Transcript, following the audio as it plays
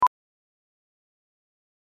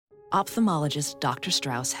Ophthalmologist Dr.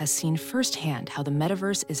 Strauss has seen firsthand how the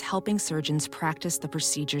metaverse is helping surgeons practice the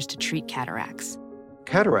procedures to treat cataracts.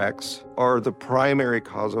 Cataracts are the primary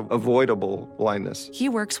cause of avoidable blindness. He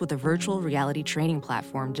works with a virtual reality training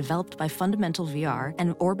platform developed by Fundamental VR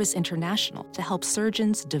and Orbis International to help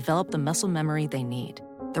surgeons develop the muscle memory they need.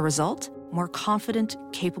 The result? More confident,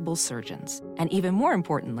 capable surgeons. And even more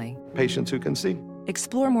importantly, Patients who can see.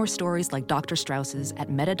 explore more stories like Dr. Strauss's at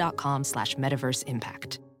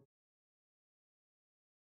meta.com/metaverseimpact.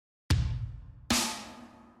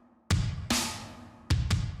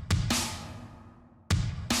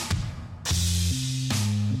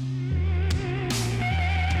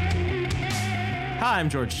 Hi, I'm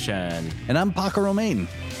George Chen. And I'm Paco Romain.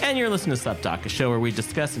 And you're listening to SupDoc, a show where we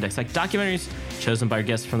discuss and dissect documentaries chosen by our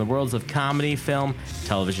guests from the worlds of comedy, film,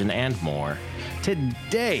 television, and more.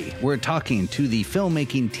 Today, we're talking to the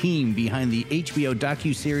filmmaking team behind the HBO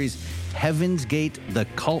docuseries Heaven's Gate, The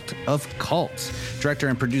Cult of Cults. Director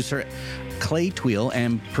and producer Clay Tweel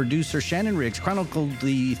and producer Shannon Riggs chronicled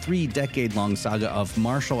the 3-decade-long saga of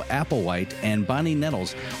Marshall Applewhite and Bonnie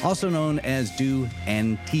Nettles, also known as Do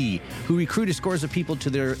and T, who recruited scores of people to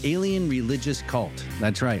their alien religious cult.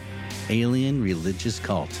 That's right, alien religious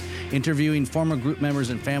cult. Interviewing former group members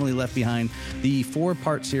and family left behind, the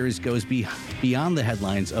 4-part series goes beyond the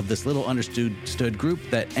headlines of this little understood group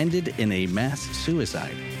that ended in a mass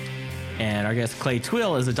suicide. And our guest Clay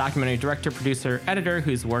Tweel is a documentary director, producer, editor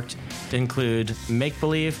who's worked to include Make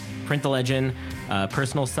Believe, Print the Legend,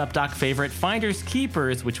 personal SupDoc favorite Finders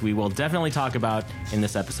Keepers, which we will definitely talk about in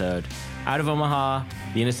this episode, Out of Omaha,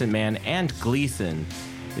 The Innocent Man, and Gleason.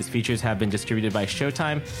 These features have been distributed by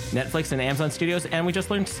Showtime, Netflix, and Amazon Studios, and we just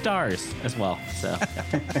learned Stars as well. So,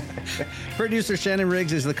 Producer Shannon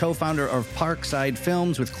Riggs is the co-founder of Parkside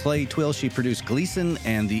Films. With Clay Tweel, she produced Gleason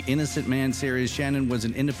and the Innocent Man series. Shannon was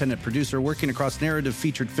an independent producer working across narrative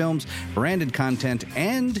featured films, branded content,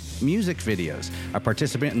 and music videos. A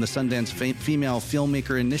participant in the Sundance Female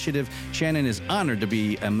Filmmaker Initiative, Shannon is honored to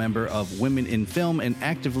be a member of Women in Film and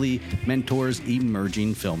actively mentors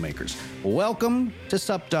emerging filmmakers. Welcome to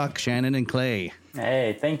SupDoc, Shannon and Clay.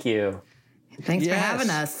 Hey, thank you. Thanks for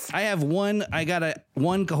having us. I got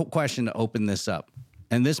one question to open this up,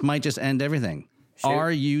 and this might just end everything. Shoot.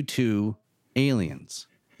 Are you two aliens?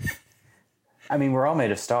 I mean, we're all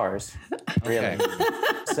made of stars, really. Okay.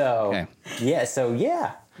 So,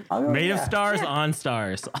 yeah. I'll go with made of that. stars on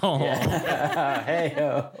stars. Oh, Hey,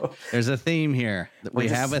 yo. There's a theme here. We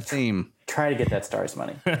have a theme. Try to get that stars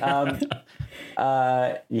money.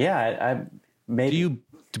 I maybe. Do you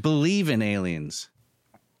believe in aliens?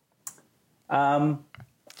 Do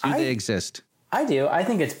they exist? I do. I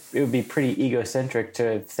think it would be pretty egocentric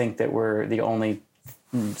to think that we're the only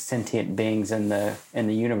sentient beings in the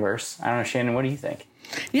universe. I don't know, Shannon, what do you think?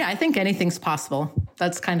 Yeah, I think anything's possible.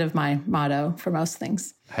 That's kind of my motto for most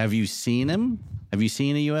things. Have you seen them? Have you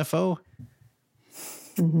seen a UFO?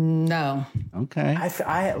 No. Okay.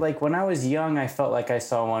 I like when I was young, I felt like I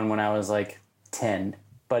saw one when I was like 10,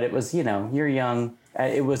 but it was, you're young.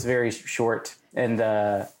 It was very short, and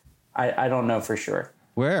I don't know for sure.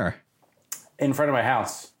 Where? In front of my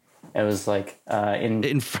house. It was like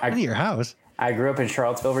In front of your house? I grew up in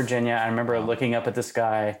Charlottesville, Virginia. I remember looking up at the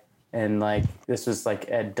sky, and like this was like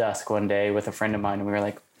at dusk one day with a friend of mine, and we were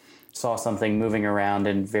like saw something moving around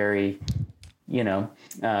and very, in a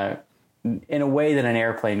way that an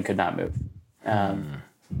airplane could not move.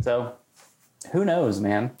 So who knows,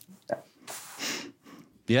 man?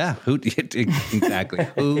 Yeah, exactly.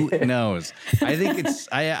 Who knows? I think it's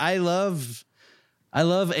I love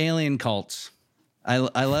alien cults. I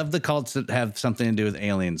love the cults that have something to do with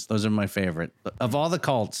aliens. Those are my favorite. Of all the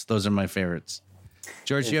cults, those are my favorites.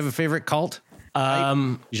 George, do you have a favorite cult?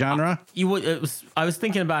 Genre? I was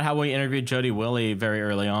thinking about how we interviewed Jody Willey very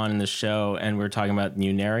early on in the show, and we were talking about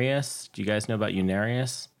Unarius. Do you guys know about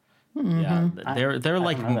Unarius? Mm-hmm. Yeah, they're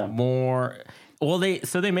like more. Well,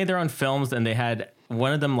 they made their own films, and they had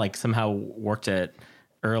one of them like somehow worked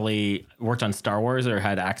on Star Wars or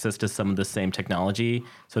had access to some of the same technology.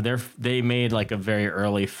 So they made like a very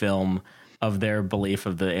early film of their belief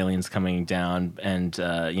of the aliens coming down, and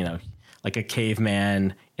like a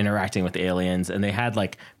caveman interacting with aliens, and they had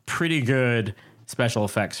like pretty good special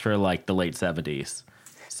effects for like the late 70s.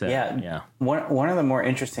 So, yeah. One of the more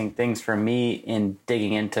interesting things for me in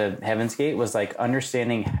digging into Heaven's Gate was like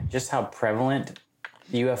understanding just how prevalent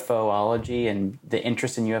UFOlogy and the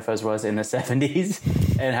interest in UFOs was in the 70s,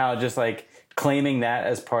 and how just like claiming that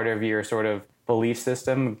as part of your sort of belief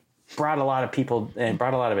system brought a lot of people and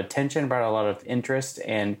brought a lot of attention, brought a lot of interest,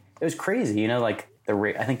 and it was crazy, like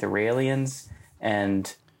I think the Raelians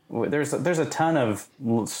and there's a ton of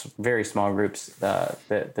very small groups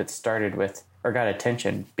that started with or got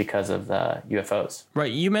attention because of UFOs.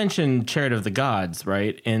 Right. You mentioned Chariot of the Gods,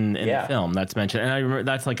 right? In the film that's mentioned. And I remember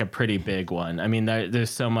that's like a pretty big one. I mean,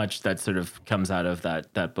 there's so much that sort of comes out of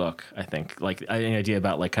that book, I think. Like an idea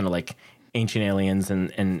about like kind of like ancient aliens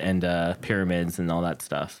and pyramids and all that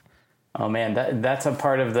stuff. Oh man, that's a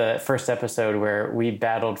part of the first episode where we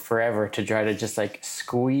battled forever to try to just like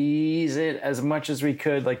squeeze it as much as we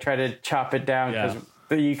could, like try to chop it down, because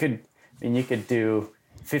you could do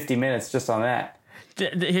 50 minutes just on that.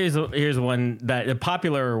 Here's one that the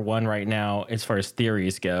popular one right now, as far as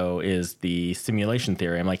theories go, is the simulation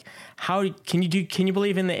theory. I'm like, how can you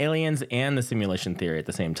believe in the aliens and the simulation theory at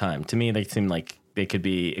the same time? To me, they seem like they could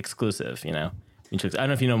be exclusive, you know? I don't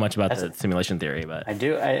know if you know much about the simulation theory, but I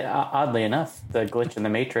do. Oddly enough, the glitch in the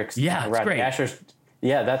Matrix. Yeah, it's great. Asher's,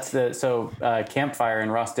 that's Campfire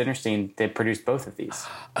and Ross Dinnerstein, they produced both of these.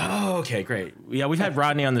 Oh, okay, great. Yeah, we've had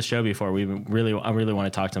Rodney on the show before. I really want to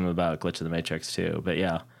talk to him about Glitch in the Matrix too. But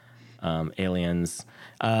yeah, aliens.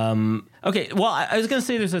 Okay, well, I was going to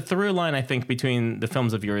say there's a through line, I think, between the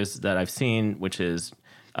films of yours that I've seen, which is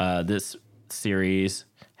this series,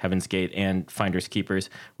 Heaven's Gate, and Finders Keepers,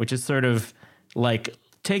 which is sort of like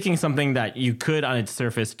taking something that you could on its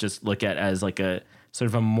surface just look at as like a sort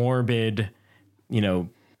of a morbid, you know,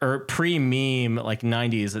 or pre-meme, like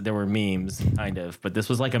 90s, that there were memes kind of, but this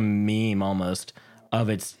was like a meme almost of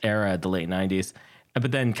its era, the late 90s.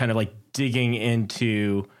 But then kind of like digging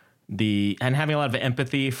into and having a lot of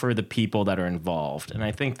empathy for the people that are involved. And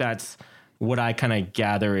I think that's what I kind of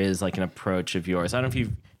gather is like an approach of yours. I don't know if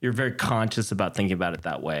you're very conscious about thinking about it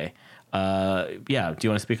that way. Do you want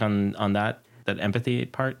to speak on that empathy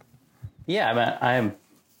part? Yeah,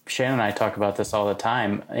 Shannon and I talk about this all the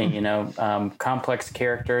time, you know, complex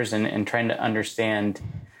characters and trying to understand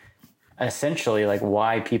essentially like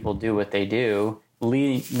why people do what they do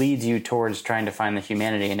leads you towards trying to find the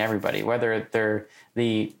humanity in everybody, whether they're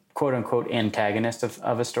the quote unquote antagonist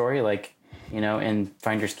of a story, like, you know, in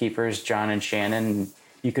Finders Keepers, John and Shannon,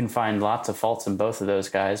 you can find lots of faults in both of those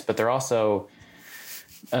guys, but they're also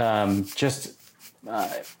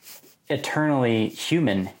eternally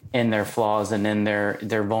human in their flaws and in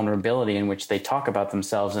their vulnerability in which they talk about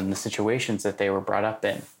themselves and the situations that they were brought up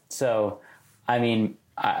in. So, I mean,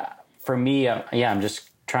 for me, I'm just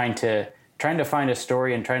trying to find a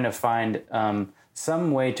story and trying to find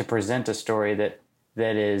some way to present a story that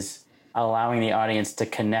is allowing the audience to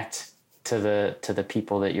connect to the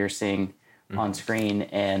people that you're seeing on screen,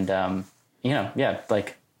 and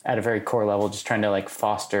like at a very core level, just trying to like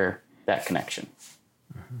foster that connection.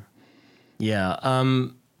 Yeah.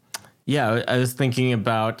 I was thinking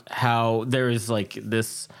about how there is like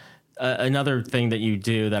this, another thing that you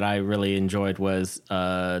do that I really enjoyed was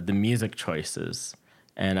the music choices.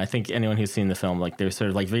 And I think anyone who's seen the film, like they're sort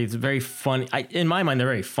of like very funny. In my mind, they're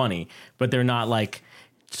very funny, but they're not like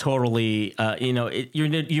totally,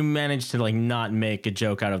 you manage to like not make a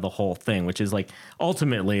joke out of the whole thing, which is like,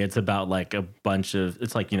 ultimately it's about like a bunch of,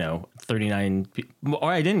 it's like, 39 people,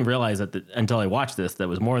 or I didn't realize that until I watched this, that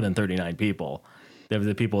was more than 39 people. They were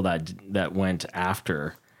the people that went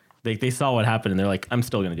after, they saw what happened and they're like, I'm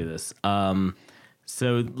still going to do this.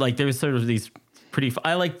 So like there was sort of these pretty,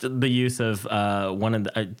 I liked the use of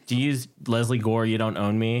do you use Leslie Gore, You Don't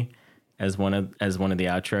Own Me as one of the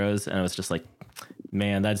outros. And I was just like,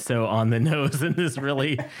 man, that's so on the nose in this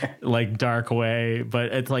really like dark way.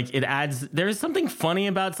 But it's like it adds. There's something funny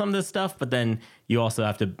about some of this stuff, but then you also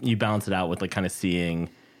have to balance it out with like kind of seeing,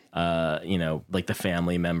 like the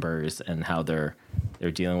family members and how they're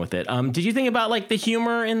dealing with it. Did you think about like the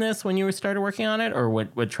humor in this when you started working on it, or what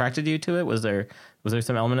attracted you to it? Was there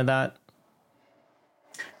some element of that?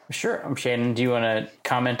 Sure. Shannon, do you want to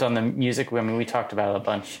comment on the music? I mean, we talked about it a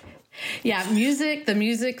bunch. Yeah, the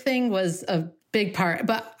music thing was a big part,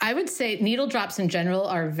 but I would say needle drops in general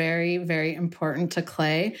are very, very important to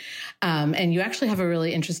Clay. And you actually have a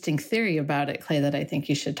really interesting theory about it, Clay, that I think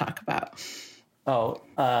you should talk about. Sure.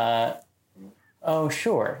 I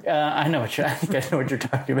think I know what you're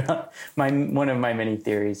talking about. One of my many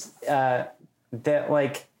theories, that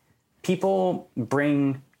like people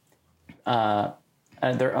bring,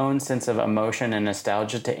 their own sense of emotion and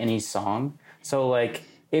nostalgia to any song. So like,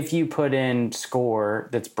 if you put in score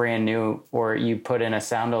that's brand new, or you put in a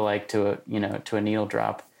sound-alike to a needle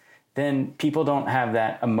drop, then people don't have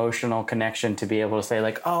that emotional connection to be able to say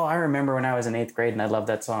like, oh, I remember when I was in 8th grade and I loved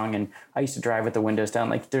that song and I used to drive with the windows down.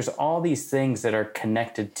 Like there's all these things that are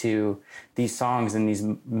connected to these songs and these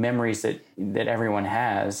memories that everyone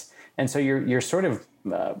has. And so you're sort of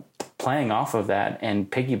playing off of that and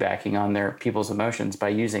piggybacking on people's emotions by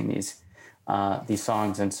using these these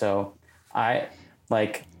songs. And so I've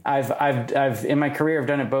in my career, I've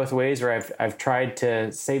done it both ways, where I've tried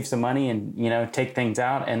to save some money and, you know, take things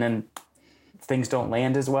out, and then things don't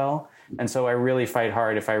land as well. And so I really fight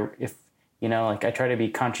hard if you know, like, I try to be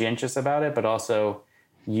conscientious about it, but also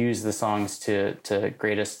use the songs to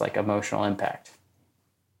greatest like emotional impact.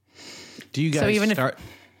 Do you guys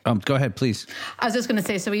go ahead, please. I was just going to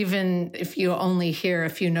say, so even if you only hear a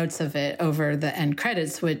few notes of it over the end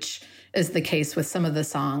credits, which is the case with some of the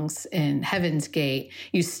songs in Heaven's Gate,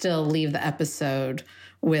 you still leave the episode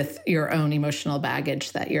with your own emotional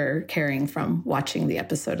baggage that you're carrying from watching the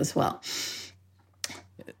episode as well.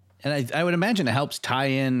 And I would imagine it helps tie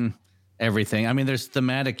in everything. I mean, there's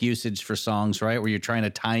thematic usage for songs, right? Where you're trying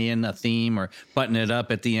to tie in a theme or button it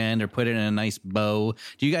up at the end or put it in a nice bow.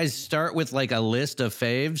 Do you guys start with like a list of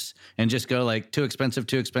faves and just go like too expensive,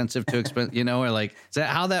 you know, or like, is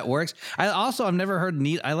that how that works? I've never heard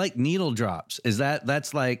I like needle drops.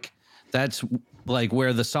 That's like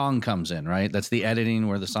where the song comes in, right? That's the editing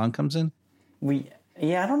where the song comes in. I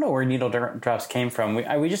don't know where needle drops came from.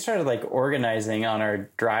 We just started like organizing on our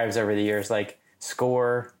drives over the years, like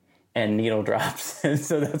score and needle drops. And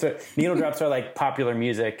so that's what needle drops are, like popular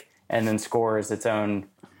music, and then score is its own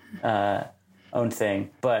thing.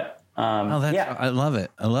 But I love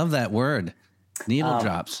it. I love that word, needle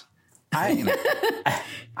drops. I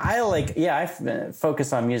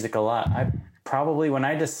focus on music a lot. I probably, when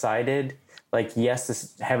I decided like, yes,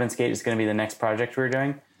 this Heaven's Gate is going to be the next project we're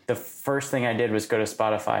doing, the first thing I did was go to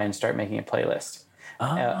Spotify and start making a playlist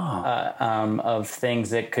of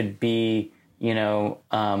things that could be, you know,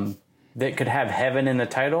 that could have heaven in the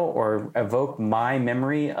title or evoke my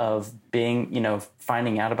memory of being, you know,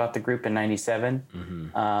 finding out about the group in 97.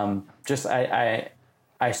 Mm-hmm.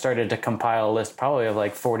 I started to compile a list probably of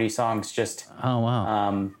like 40 songs just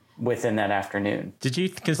within that afternoon. Did you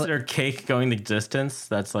consider Cake Going the Distance?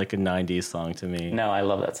 That's like a 90s song to me. No, I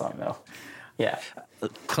love that song though. Yeah.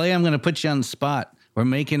 Clay, I'm going to put you on the spot. We're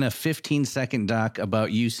making a 15-second doc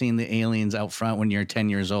about you seeing the aliens out front when you're 10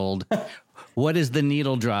 years old. What is the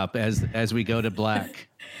needle drop as we go to black?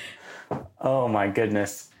 Oh my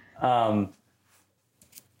goodness. 10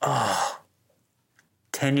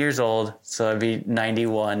 years old, so it'd be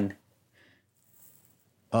 91.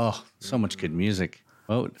 Oh, so much good music.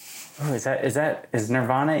 Oh, is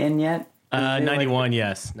Nirvana in yet? 91,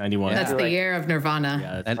 yes. 91. That's the year of Nirvana.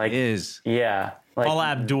 Yeah, that is. Yeah. Like, Paul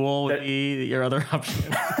Abdul would be your other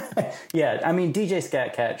option. Yeah, I mean, DJ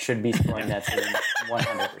Scat Cat should be scoring that team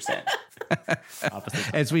 100%.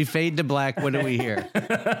 As we fade to black, what do we hear?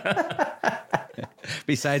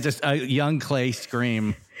 Besides just a young Clay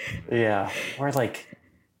scream. Yeah, or like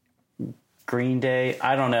Green Day.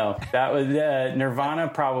 I don't know. That was Nirvana,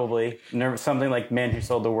 probably. Something like Man Who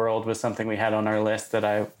Sold the World was something we had on our list that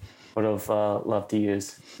I would have loved to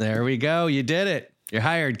use. There we go. You did it. You're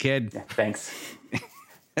hired, kid. Yeah, thanks.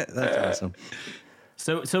 That's awesome.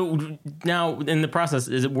 So now in the process,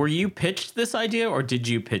 were you pitched this idea or did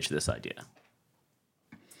you pitch this idea?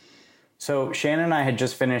 So Shannon and I had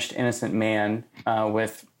just finished Innocent Man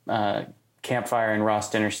with Campfire and Ross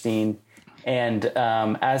Dinnerstein. And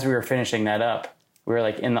as we were finishing that up, we were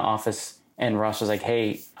like in the office and Ross was like,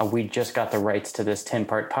 hey, we just got the rights to this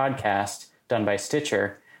 10-part podcast done by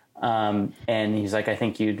Stitcher. And he's like, I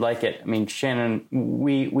think you'd like it. I mean, Shannon,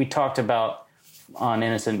 we talked about on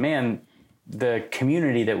Innocent Man, the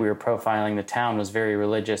community that we were profiling, the town was very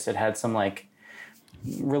religious. It had some like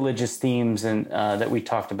religious themes and that we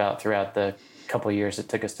talked about throughout the couple of years it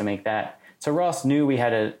took us to make that. So Ross knew we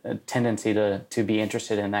had a tendency to be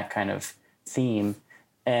interested in that kind of theme.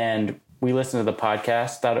 And we listened to the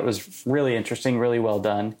podcast, thought it was really interesting, really well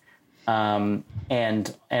done. And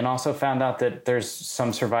also found out that there's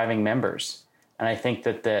some surviving members. And I think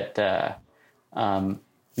that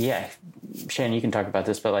yeah, Shannon, you can talk about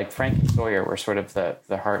this, but like Frank and Sawyer were sort of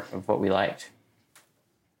the heart of what we liked.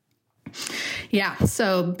 Yeah.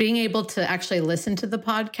 So being able to actually listen to the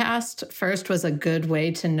podcast first was a good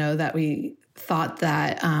way to know that we thought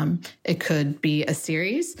that it could be a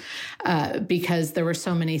series because there were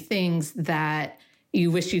so many things that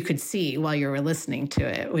you wish you could see while you were listening to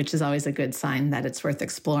it, which is always a good sign that it's worth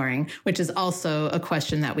exploring, which is also a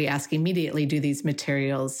question that we ask immediately. Do these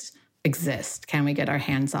materials exist? Can we get our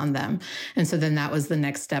hands on them? And so then that was the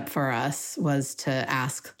next step for us, was to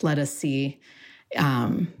ask, let us see,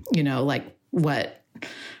 like what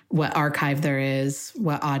archive there is,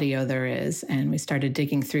 what audio there is. And we started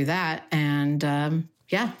digging through that and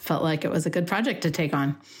felt like it was a good project to take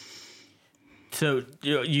on. So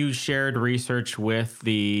you shared research with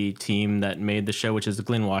the team that made the show, which is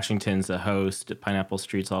Glynn Washington's the host. Pineapple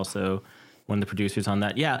Street's also one of the producers on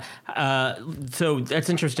that. Yeah. So that's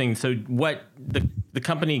interesting. So what the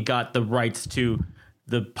company got the rights to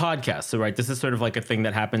the podcast. So, right, this is sort of like a thing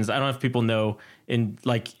that happens. I don't know if people know in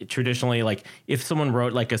like traditionally, like if someone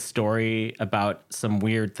wrote like a story about some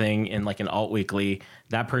weird thing in like an alt weekly,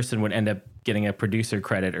 that person would end up getting a producer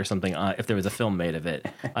credit or something if there was a film made of it.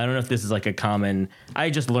 I don't know if this is like a common, I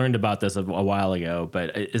just learned about this a while ago,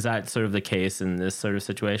 but is that sort of the case in this sort of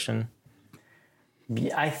situation?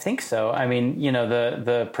 I think so. I mean, you know,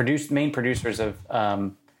 the main producers of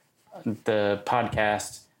the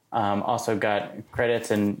podcast also got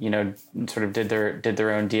credits and, you know, sort of did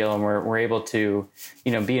their own deal, and were able to,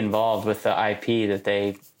 you know, be involved with the IP that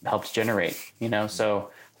they helped generate, you know. So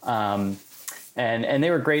and they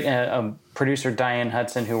were great. Producer Diane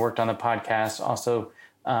Hudson, who worked on the podcast, also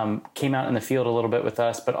came out in the field a little bit with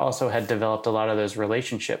us, but also had developed a lot of those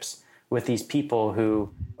relationships with these people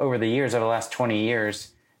who over the last 20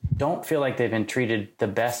 years, don't feel like they've been treated the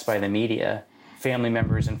best by the media, family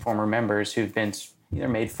members and former members who've been either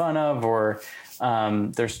made fun of or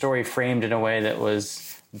their story framed in a way that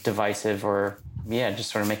was divisive or, just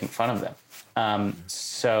sort of making fun of them.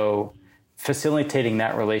 So facilitating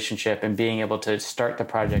that relationship and being able to start the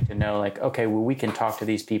project and know like, okay, well, we can talk to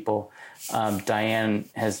these people. Diane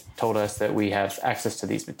has told us that we have access to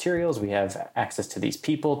these materials. We have access to these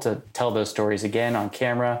people to tell those stories again on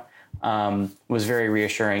camera. Was very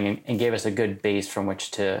reassuring and gave us a good base from which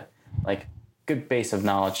to good base of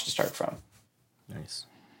knowledge to start from. Nice.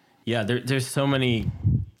 Yeah. There's so many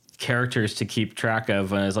characters to keep track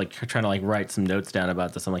of. When I was like trying to like write some notes down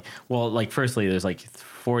about this, I'm like, well, like firstly, there's like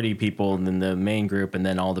 40 people in the main group, and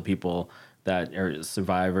then all the people that are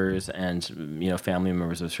survivors and, you know, family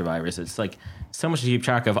members of survivors. It's like so much to keep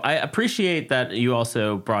track of. I appreciate that you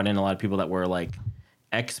also brought in a lot of people that were like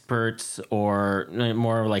experts or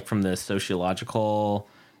more like from the sociological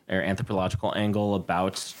or anthropological angle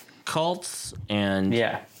about cults. And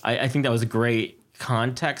I think that was a great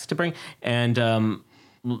context to bring. And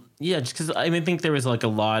just because I think there was like a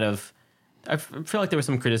lot of, I feel like there was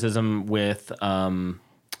some criticism with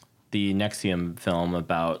the NXIVM film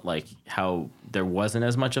about like how there wasn't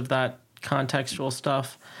as much of that contextual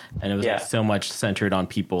stuff, and it was like so much centered on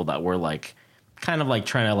people that were like kind of like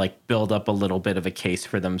trying to like build up a little bit of a case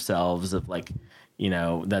for themselves of like, you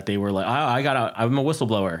know, that they were like, I'm a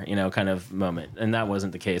whistleblower, you know, kind of moment. And that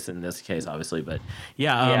wasn't the case in this case, obviously. But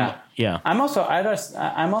I'm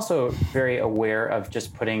also very aware of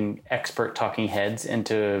just putting expert talking heads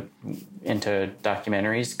into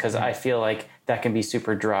documentaries, because I feel like that can be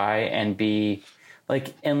super dry and be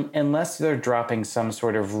like, unless they're dropping some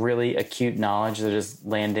sort of really acute knowledge that is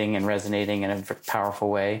landing and resonating in a powerful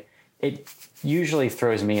way, it usually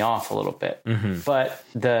throws me off a little bit. Mm-hmm. But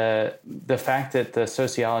the fact that the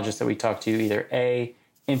sociologists that we talked to either A,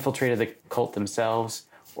 infiltrated the cult themselves,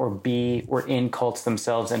 or B, were in cults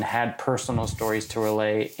themselves and had personal stories to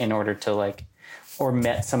relay in order to like, or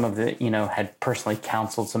met some of the, you know, had personally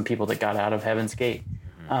counseled some people that got out of Heaven's Gate.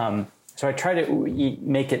 Mm-hmm. So I try to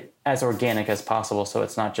make it as organic as possible. So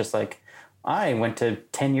it's not just like, I went to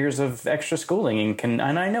 10 years of extra schooling and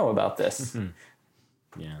I know about this.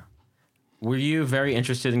 Mm-hmm. Yeah. Were you very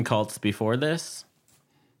interested in cults before this?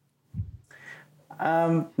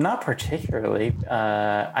 Not particularly.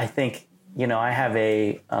 I think, you know, I have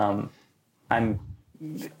I'm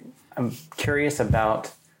curious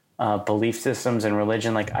about belief systems and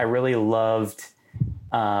religion. Like I really loved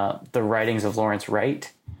the writings of Lawrence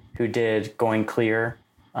Wright, who did Going Clear,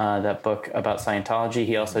 that book about Scientology.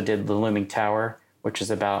 He also did The Looming Tower, which is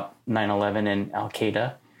about 9/11 and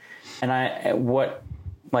Al-Qaeda. And I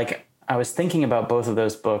was thinking about both of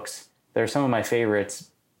those books. They're some of my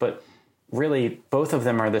favorites, but really both of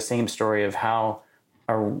them are the same story of how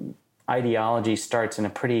our ideology starts in a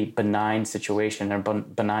pretty benign situation, a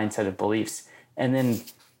benign set of beliefs, and then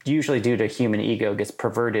usually due to human ego gets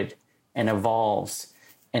perverted and evolves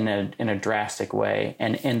in a drastic way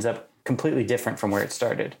and ends up completely different from where it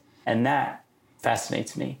started. And that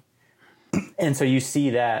fascinates me. And so you see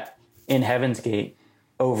that in Heaven's Gate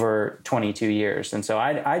over 22 years. And so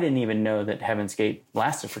I didn't even know that Heaven's Gate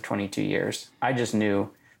lasted for 22 years. I just knew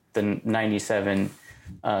the 97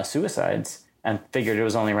 suicides and figured it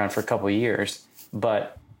was only around for a couple of years.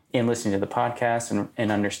 But in listening to the podcast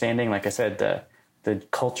and understanding, like I said, the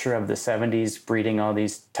culture of the 70s, breeding all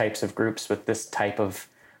these types of groups with this type of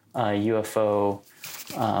UFO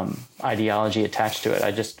ideology attached to it,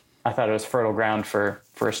 I thought it was fertile ground for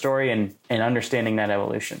a story and understanding that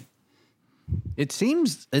evolution. It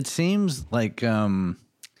seems like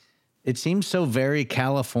it seems so very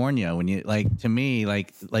California when you like, to me,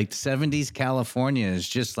 like 70s California is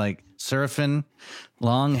just like surfing,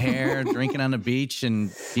 long hair, drinking on the beach,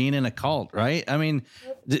 and being in a cult, right? I mean,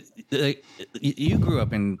 you grew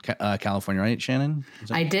up in California, right, Shannon?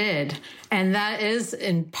 I did. And that is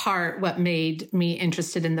in part what made me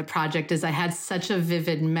interested in the project is I had such a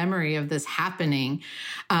vivid memory of this happening.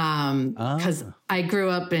 Because I grew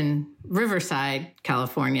up in Riverside,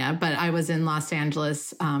 California, but I was in Los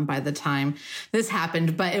Angeles by the time this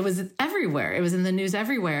happened. But it was everywhere. It was in the news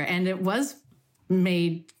everywhere. And it was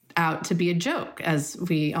made out to be a joke, as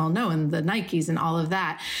we all know, and the Nikes and all of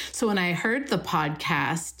that. So when I heard the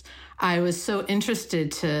podcast, I was so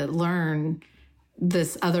interested to learn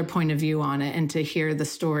this other point of view on it and to hear the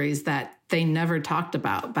stories that they never talked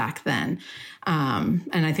about back then. And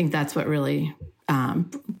I think that's what really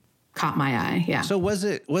caught my eye. Yeah. So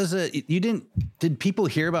did people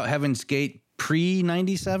hear about Heaven's Gate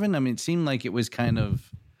pre-97? I mean, it seemed like it was kind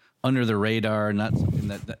of under the radar, not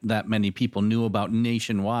something that many people knew about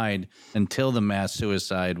nationwide until the mass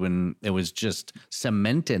suicide, when it was just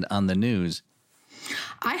cemented on the news.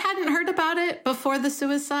 I hadn't heard about it before the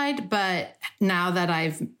suicide, but now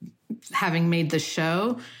that having made the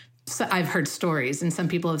show, so I've heard stories, and some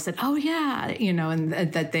people have said, oh yeah, and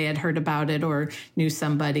that they had heard about it or knew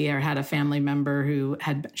somebody or had a family member who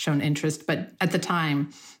had shown interest. But at the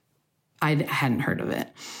time, I hadn't heard of it.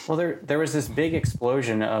 Well, there was this big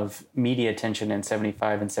explosion of media attention in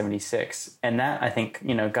 75 and 76. And that, I think,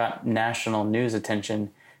 got national news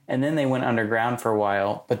attention. And then they went underground for a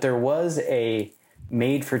while. But there was a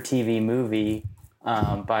made-for-TV movie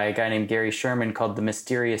by a guy named Gary Sherman called The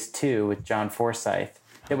Mysterious Two with John Forsythe.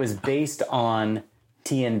 It was based on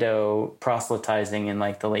T&O proselytizing in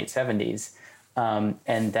like the late 70s.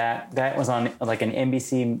 And that was on like an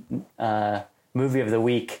NBC movie of the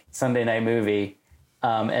week, Sunday night movie.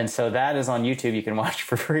 And so that is on YouTube. You can watch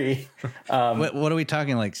for free. What are we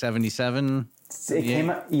talking, like 77?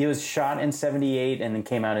 It was shot in 78 and then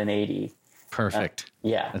came out in 80. Perfect.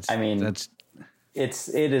 Yeah. It's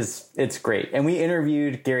great. And we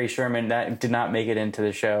interviewed Gary Sherman. That did not make it into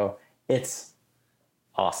the show. It's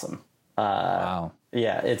awesome. Wow.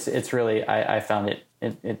 Yeah, it's really, I found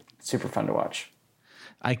it super fun to watch.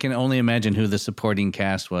 I can only imagine who the supporting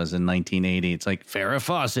cast was in 1980. It's like Farrah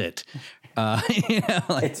Fawcett,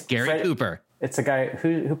 it's Gary Cooper. It's a guy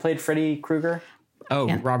who played Freddy Krueger. Oh,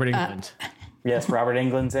 yeah. Robert Englund. Yes, Robert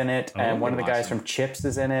Englund's in it, and one of the guys from Chips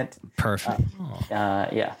is in it. Perfect.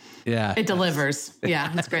 Yeah. It delivers.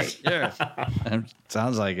 Yeah, that's great. Yeah,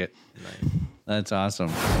 sounds like it. Nice. That's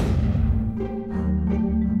awesome.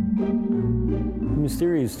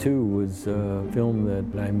 Mysterious 2 was a film that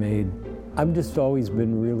I made. I've just always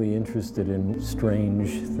been really interested in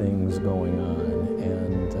strange things going on,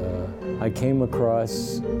 and I came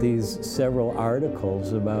across these several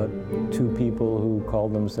articles about two people who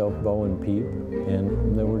called themselves Bo and Peep,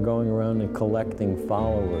 and they were going around and collecting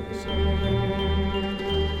followers.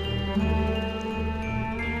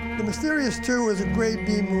 The Mysterious 2 is a great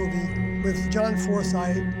B movie with John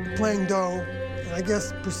Forsythe playing Doe, and I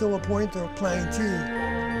guess Priscilla Pointer playing T.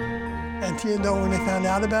 And T&O, when they found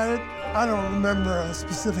out about it, I don't remember a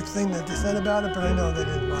specific thing that they said about it, but I know they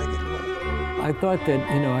didn't like it. I thought that,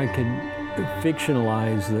 I could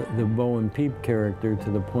fictionalize the Bo and Peep character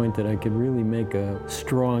to the point that I could really make a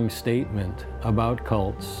strong statement about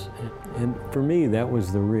cults. And for me, that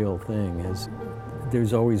was the real thing, is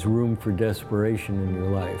there's always room for desperation in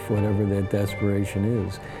your life, whatever that desperation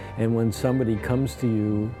is. And when somebody comes to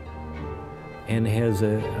you and has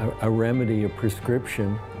a remedy, a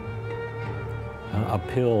prescription, a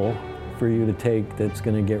pill for you to take that's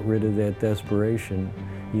going to get rid of that desperation,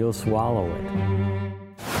 you'll swallow it.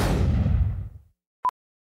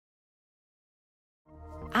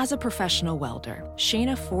 As a professional welder,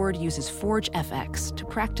 Shayna Ford uses Forge FX to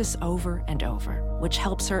practice over and over, which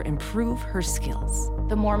helps her improve her skills.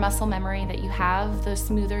 The more muscle memory that you have, the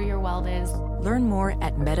smoother your weld is. Learn more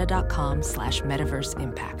at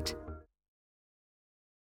meta.com/metaverseimpact.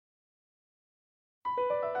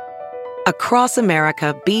 Across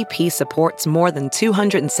America, BP supports more than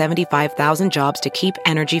 275,000 jobs to keep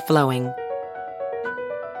energy flowing.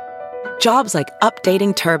 Jobs like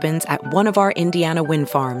updating turbines at one of our Indiana wind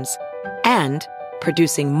farms and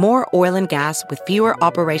producing more oil and gas with fewer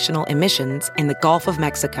operational emissions in the Gulf of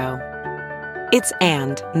Mexico. It's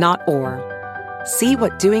and, not or. See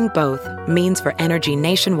what doing both means for energy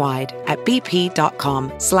nationwide at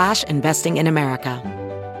bp.com/investing in America.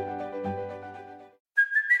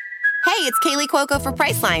 Hey, it's Kaylee Cuoco for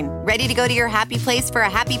Priceline. Ready to go to your happy place for a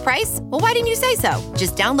happy price? Well, why didn't you say so?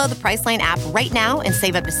 Just download the Priceline app right now and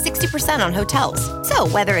save up to 60% on hotels. So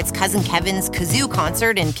whether it's Cousin Kevin's Kazoo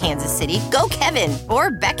Concert in Kansas City, go Kevin, or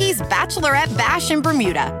Becky's Bachelorette Bash in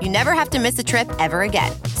Bermuda, you never have to miss a trip ever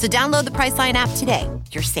again. So download the Priceline app today.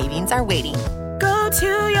 Your savings are waiting. Go to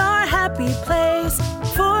your happy place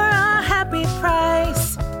for a happy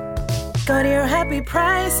price. Go to your happy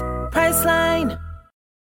price, Priceline.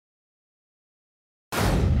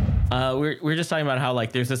 We're just talking about how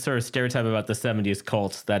like there's this sort of stereotype about the 70s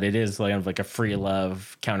cults that it is like a free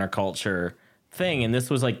love counterculture thing, and this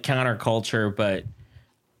was like counterculture but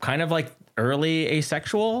kind of like early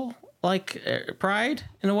asexual like Pride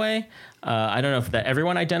in a way. I don't know if that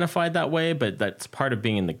everyone identified that way, but that's part of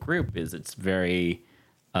being in the group is it's very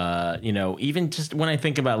even just when I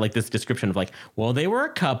think about like this description of like, well, they were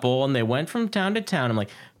a couple and they went from town to town. I'm like,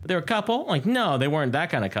 but they were a couple? I'm like, no, they weren't that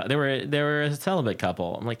kind of couple. They were a celibate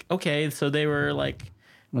couple. I'm like, okay, so they were like, it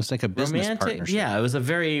was like a business romantic partnership. Yeah, it was a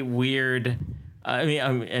very weird. I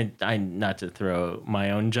mean, I not to throw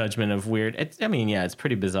my own judgment of weird. It's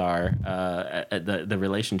pretty bizarre. The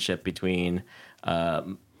relationship between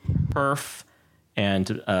Perf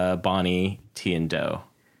and Bonnie, T and Doe.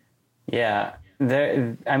 Yeah.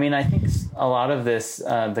 I think a lot of this,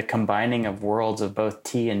 the combining of worlds of both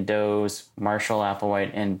T and Doe's, Marshall Applewhite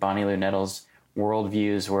and Bonnie Lou Nettles'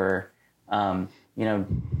 worldviews were,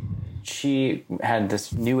 she had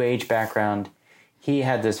this new age background. He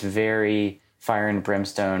had this very fire and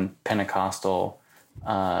brimstone Pentecostal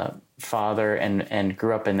father and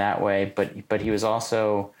grew up in that way. But he was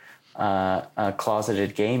also a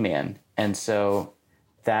closeted gay man. And so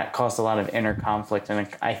that caused a lot of inner conflict. And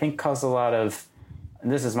I think caused a lot of,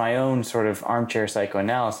 this is my own sort of armchair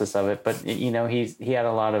psychoanalysis of it, but he had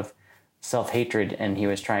a lot of self-hatred and he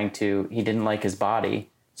didn't like his body.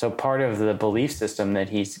 So part of the belief system that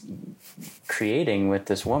he's creating with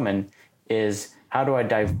this woman is, how do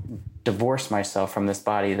I divorce myself from this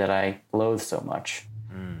body that I loathe so much?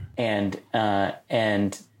 And that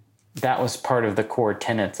was part of the core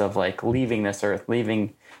tenets of like leaving this earth,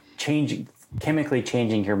 chemically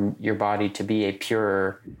changing your body to be a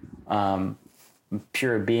pure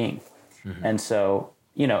being. Mm-hmm. And so,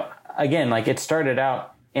 again, like it started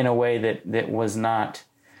out in a way that was not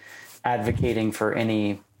advocating for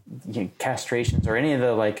any castrations or any of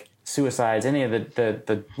the like suicides, any of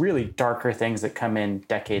the really darker things that come in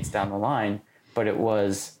decades down the line. But it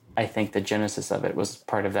was, I think the genesis of it was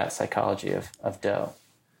part of that psychology of Doe.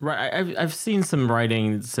 Right. I've seen some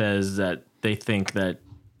writing that says that they think that,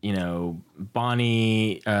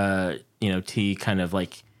 Bonnie, T kind of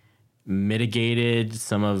like mitigated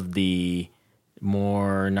some of the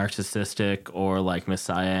more narcissistic or like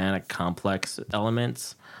messianic complex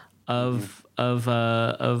elements of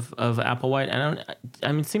Applewhite.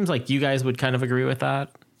 It seems like you guys would kind of agree with that,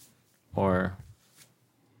 or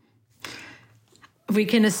we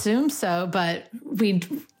can assume so, but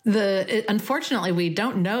unfortunately we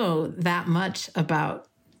don't know that much about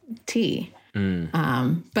T.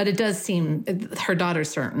 But it does seem her daughter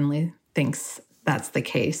certainly thinks that's the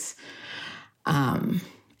case.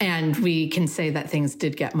 And we can say that things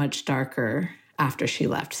did get much darker after she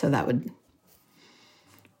left. So that would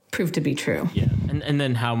prove to be true. Yeah. And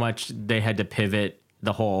then how much they had to pivot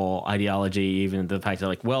the whole ideology, even the fact that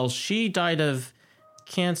like, well, she died of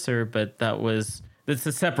cancer, but this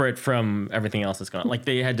is separate from everything else that's going on. Like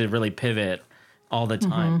they had to really pivot all the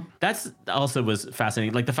time. Mm-hmm. That's also was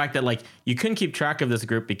fascinating. Like the fact that like you couldn't keep track of this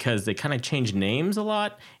group because they kind of changed names a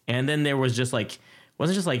lot. And then there was just like,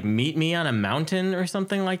 wasn't it just like meet me on a mountain or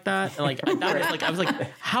something like that? And like, I was like,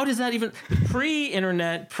 how does that even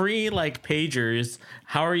pre-internet, like pagers,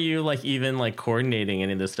 how are you like even like coordinating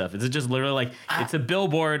any of this stuff? Is it just literally like, it's a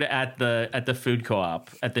billboard at the food co-op,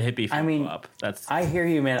 at the hippie food co-op? I hear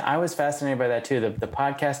you, man. I was fascinated by that too. The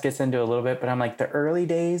podcast gets into a little bit, but I'm like the early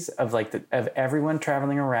days of like of everyone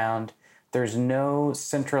traveling around, there's no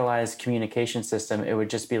centralized communication system. It would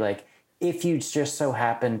just be like, if you just so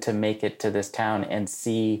happen to make it to this town and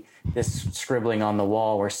see this scribbling on the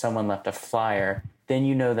wall where someone left a flyer, then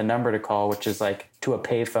you know the number to call, which is like to a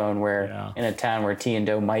payphone where in a town where T and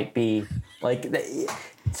Doe might be. Like,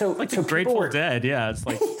 so like the Grateful Dead, yeah. It's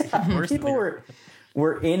like people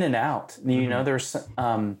were in and out. You know, there's.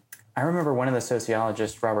 I remember one of the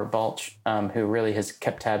sociologists, Robert Balch, who really has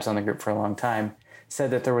kept tabs on the group for a long time,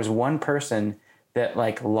 said that there was one person that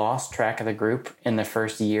like lost track of the group in the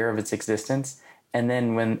first year of its existence. And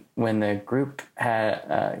then when the group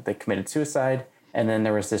had, they committed suicide, and then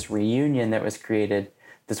there was this reunion that was created,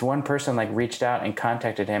 this one person like reached out and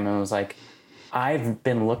contacted him and was like, I've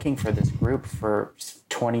been looking for this group for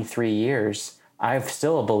 23 years, I'm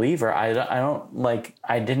still a believer.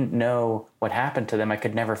 I didn't know what happened to them. I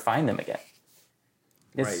could never find them again.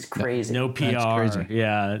 It's crazy. No PR.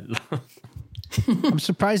 Yeah. I'm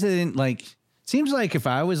surprised they didn't seems like if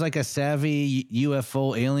I was like a savvy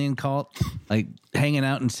UFO alien cult, like hanging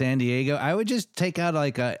out in San Diego, I would just take out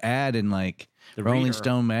like an ad in like the Rolling Reader.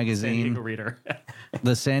 Stone magazine, San Diego Reader.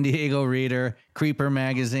 The San Diego Reader, Creeper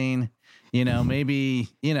magazine, maybe,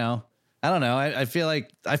 I don't know. I feel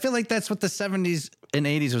like that's what the 70s and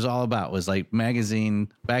 80s was all about, was like back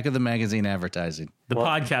of the magazine advertising. The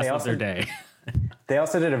podcast of their day. They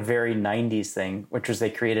also did a very 90s thing, which was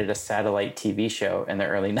they created a satellite TV show in the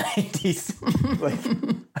early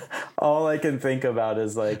 90s. All I can think about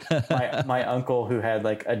is my uncle who had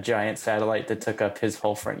like a giant satellite that took up his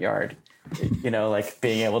whole front yard,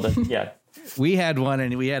 being able to, yeah. We had one,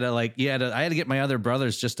 and we had I had to get my other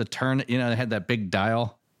brothers just to turn it. They had that big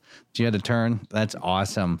dial that you had to turn. That's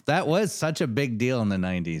awesome. That was such a big deal in the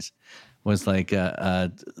 90s. Was like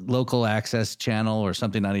a local access channel or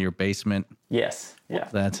something out of your basement. Yes. Yeah.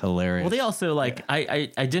 That's hilarious. Well, they also I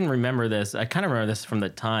didn't remember this. I kind of remember this from the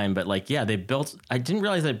time, but they built, I didn't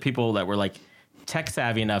realize that people that were like tech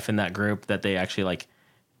savvy enough in that group that they actually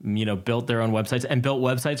built their own websites and built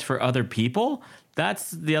websites for other people.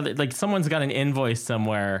 That's the other, someone's got an invoice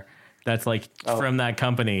somewhere that's from that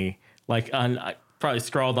company, I probably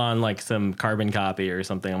scrawled on some carbon copy or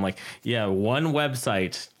something. I'm like, yeah, one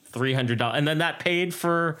website, $300, and then that paid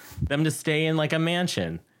for them to stay in a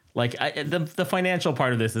mansion. The financial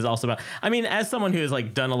part of this is also about, as someone who has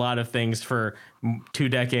done a lot of things for 2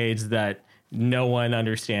 decades that no one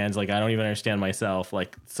understands, I don't even understand myself. We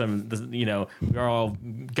are all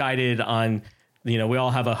guided on, we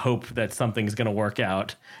all have a hope that something's going to work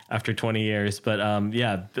out after 20 years. But how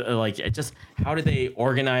did they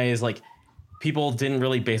organize? People didn't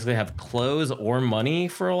really basically have clothes or money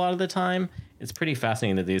for a lot of the time. It's pretty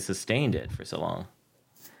fascinating that they sustained it for so long.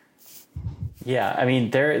 Yeah,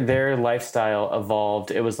 their lifestyle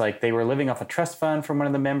evolved. It was they were living off a trust fund from one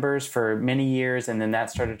of the members for many years, and then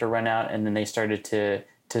that started to run out, and then they started to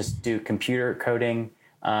do computer coding,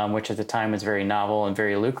 which at the time was very novel and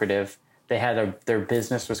very lucrative. They had their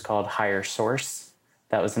business was called Higher Source.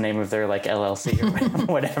 That was the name of their LLC or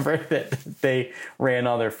whatever that they ran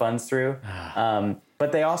all their funds through.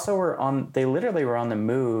 But they also they literally were on the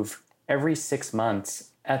move every 6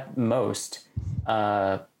 months at most,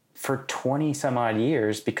 for 20 some odd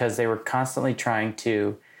years, because they were constantly trying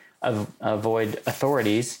to avoid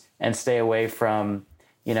authorities and stay away from,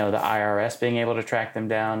 the IRS being able to track them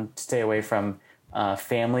down, stay away from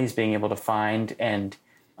families being able to find and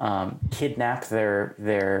kidnap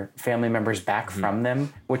their family members back from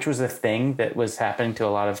them, which was a thing that was happening to a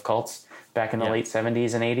lot of cults back in the late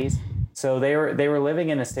 70s and 80s. So they were living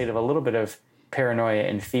in a state of a little bit of paranoia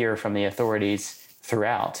and fear from the authorities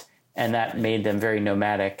throughout, and that made them very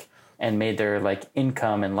nomadic and made their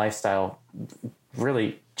income and lifestyle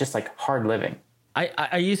really just hard living.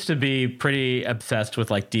 I used to be pretty obsessed with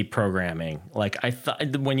deprogramming. I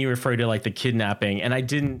thought when you referred to the kidnapping, and I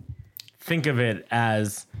didn't think of it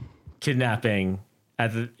as kidnapping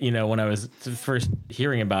at the, when I was first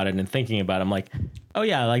hearing about it and thinking about it, I'm like, oh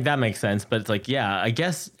yeah, that makes sense. But it's yeah, I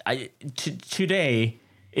guess today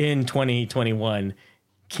in 2021,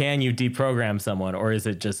 can you deprogram someone, or is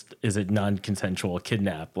it non-consensual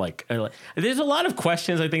kidnap? There's a lot of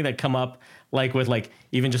questions I think that come up, with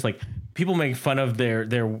even just people make fun of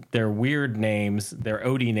their weird names, their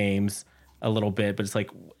OD names a little bit, but it's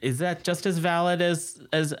is that just as valid as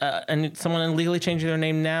and someone illegally changing their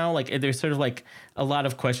name now? There's sort of a lot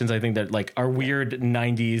of questions I think that are weird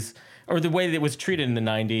 90s, or the way that it was treated in the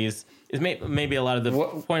 90s is maybe a lot of the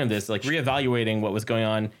point of this, reevaluating what was going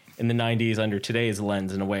on in the 90s under today's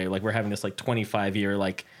lens in a way. We're having this 25-year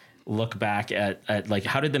look back at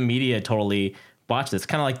how did the media totally botch this?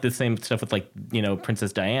 Kind of the same stuff with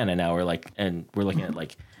Princess Diana. Now we're and we're looking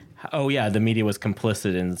at oh yeah, the media was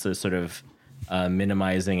complicit in sort of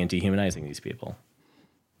minimizing and dehumanizing these people.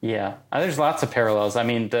 Yeah, there's lots of parallels.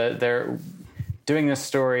 They're doing this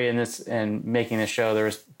story and making the show.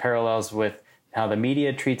 There's parallels with how the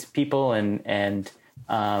media treats people and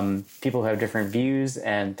people who have different views,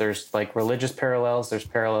 and there's religious parallels. There's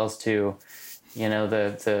parallels to,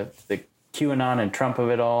 the QAnon and Trump of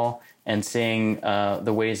it all, and seeing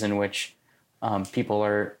the ways in which people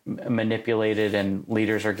are manipulated and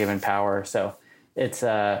leaders are given power. So it's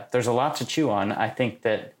there's a lot to chew on. I think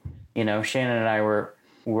that Shannon and I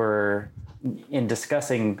were in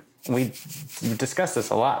discussing. We discussed this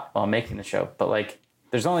a lot while making the show, but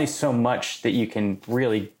there's only so much that you can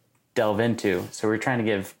really delve into. So we're trying to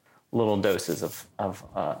give little doses of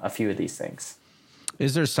a few of these things.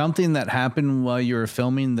 Is there something that happened while you were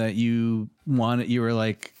filming that you were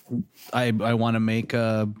like, I want to make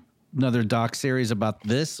another doc series about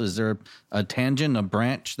this? Is there a tangent, a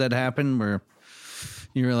branch that happened where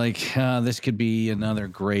you were like, this could be another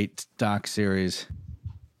great doc series?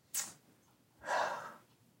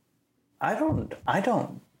 I don't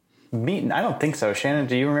think so. Shannon,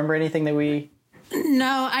 do you remember anything that we...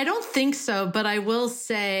 No, I don't think so. But I will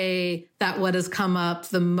say that what has come up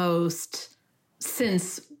the most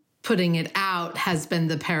since putting it out has been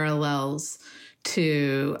the parallels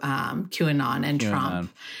to QAnon and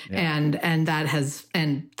Trump. Yeah. And that has,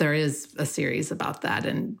 and there is a series about that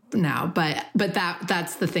and now, but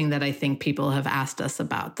that's the thing that I think people have asked us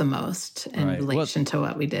about the most in relation to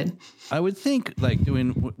what we did. I would think like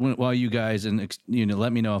while you guys, and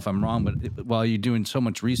let me know if I'm wrong, but while you're doing so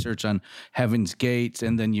much research on Heaven's Gates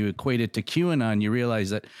and then you equate it to QAnon, you realize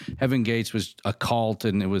that Heaven's Gates was a cult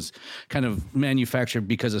and it was kind of manufactured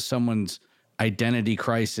because of someone's identity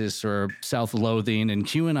crisis or self-loathing, and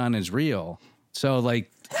QAnon is real. So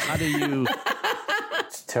like, how do you...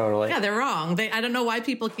 Totally. Yeah, they're wrong. I don't know why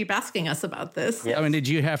people keep asking us about this. Yes. I mean, did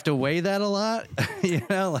you have to weigh that a lot?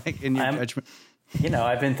 Like in your judgment?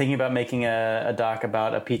 I've been thinking about making a doc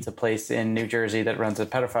about a pizza place in New Jersey that runs a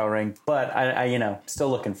pedophile ring, but I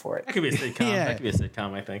still looking for it. That could be a sitcom. Yeah. That could be a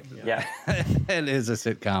sitcom, I think. Yeah. It is a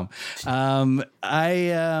sitcom.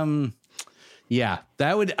 Yeah,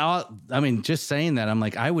 that would, just saying that, I'm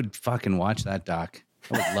like, I would fucking watch that doc.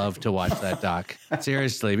 I would love to watch that doc.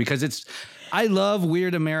 Seriously, because I love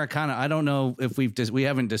weird Americana. I don't know if we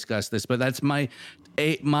haven't discussed this, but that's my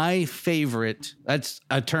favorite. That's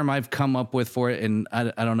a term I've come up with for it, and I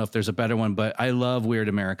don't know if there's a better one, but I love weird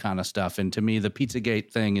Americana stuff. And to me, the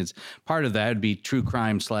Pizzagate thing is part of that. It'd be true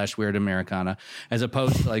crime / weird Americana, as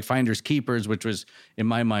opposed to like Finders Keepers, which was in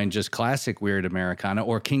my mind just classic weird Americana,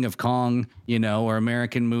 or King of Kong, or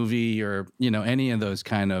American Movie, or any of those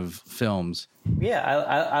kind of films. Yeah,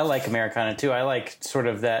 I like Americana too. I like sort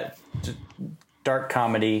of that dark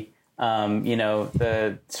comedy.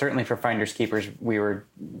 Certainly for Finders Keepers, we were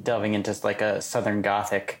delving into like a Southern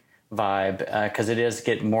Gothic vibe because it does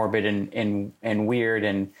get morbid and weird,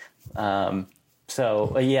 and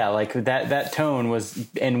like that tone was,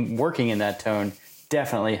 and working in that tone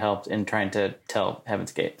definitely helped in trying to tell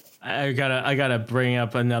Heaven's Gate. I gotta bring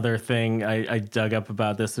up another thing I dug up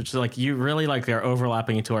about this, which is like you really like are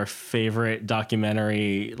overlapping into our favorite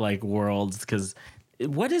documentary like worlds, because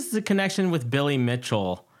what is the connection with Billy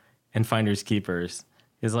Mitchell and Finders Keepers?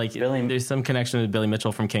 Is like there's some connection with Billy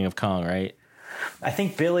Mitchell from King of Kong, right? I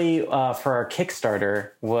think Billy for our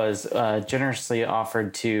Kickstarter was generously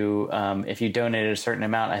offered to if you donated a certain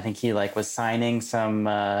amount. I think he was signing some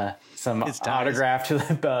autographed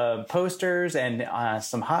posters and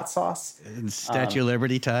some hot sauce and Statue of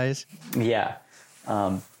Liberty ties. Yeah.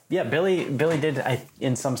 Billy did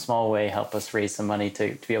in some small way help us raise some money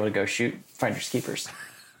to be able to go shoot Finders Keepers.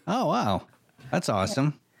 Oh wow, that's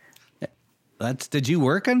awesome. Did you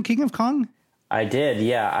work on King of Kong? I did,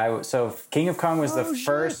 yeah. So King of Kong was the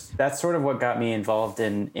first. That's sort of what got me involved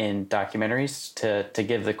in documentaries. To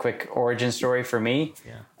give the quick origin story for me,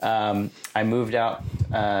 I moved out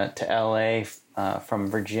to LA from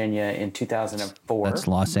Virginia in 2004. That's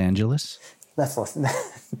Los Angeles. That's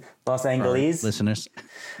Los Angeles. Listeners.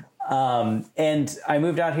 And I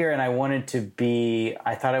moved out here, and I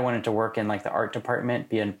thought I wanted to work in like the art department,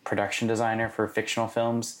 be a production designer for fictional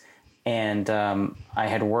films. And I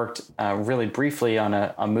had worked really briefly on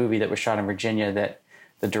a movie that was shot in Virginia that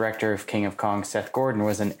the director of King of Kong, Seth Gordon,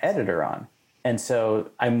 was an editor on. And so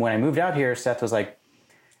when I moved out here, Seth was like,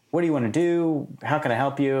 what do you want to do? How can I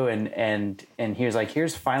help you? And he was like,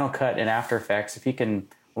 here's Final Cut and After Effects. If you can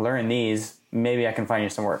learn these, maybe I can find you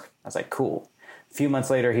some work. I was like, cool. A few months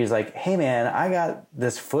later, he's like, hey, man, I got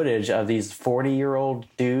this footage of these 40-year-old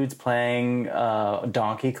dudes playing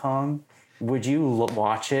Donkey Kong. Would you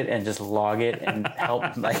watch it and just log it and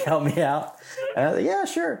help me out? And I was like, yeah,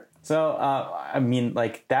 sure. So,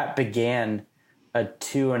 that began a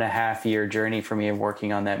 2.5-year journey for me of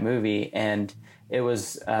working on that movie. And it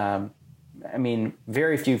was,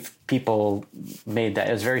 very few people made that.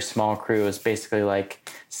 It was a very small crew. It was basically like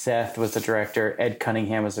Seth was the director, Ed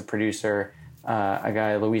Cunningham was the producer, a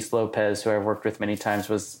guy, Luis Lopez, who I've worked with many times,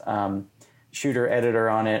 was shooter, editor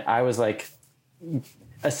on it. I was like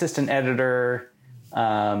assistant editor.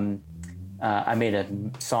 I made a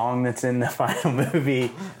song that's in the final movie.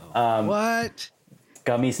 What?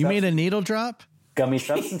 Gummy stuff. You made a needle drop? gummy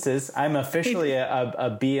substances. I'm officially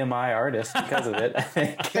a BMI artist because of it, I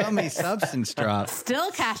think. Gummy substance drop.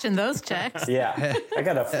 Still cashing those checks. Yeah. I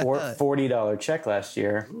got a $40 check last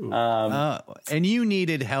year. And you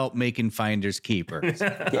needed help making finders keepers.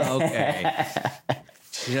 Okay.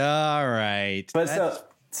 All right. But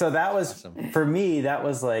so that was, awesome. For me, that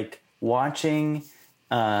was like watching,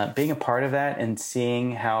 being a part of that and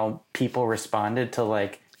seeing how people responded to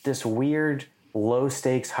like this weird low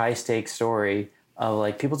stakes, high stakes story of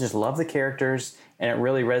like people just love the characters and it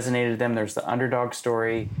really resonated with them. There's the underdog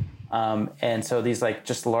story. And so these like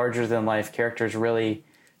just larger than life characters really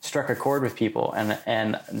struck a chord with people.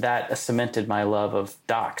 And that cemented my love of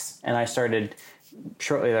docs. And I started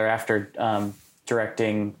shortly thereafter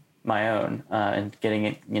directing my own and getting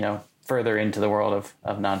it, further into the world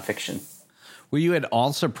of nonfiction. Were you at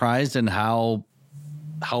all surprised in how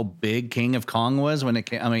big King of Kong was when it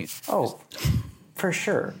came? I mean, for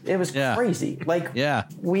sure. It was crazy. Like,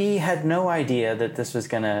 we had no idea that this was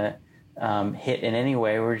going to hit in any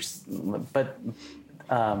way.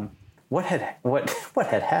 What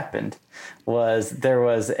had happened was there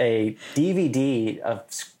was a DVD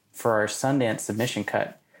for our Sundance submission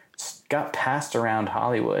cut got passed around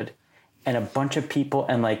Hollywood, and a bunch of people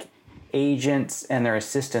and like agents and their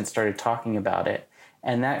assistants started talking about it.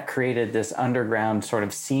 And that created this underground sort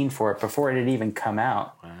of scene for it before it had even come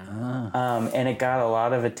out. Wow. And it got a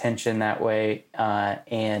lot of attention that way.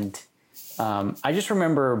 And I just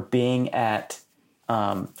remember being at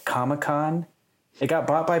Comic-Con. It got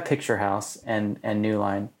bought by Picture House and New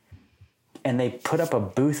Line. And they put up a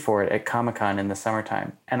booth for it at Comic-Con in the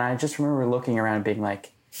summertime. And I just remember looking around and being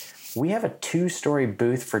like, we have a 2-story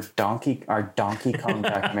booth for our Donkey Kong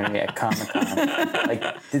documentary at Comic-Con.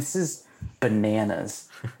 Like, this is bananas.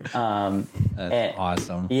 That's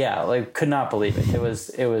awesome. Yeah, like could not believe it. It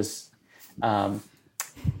was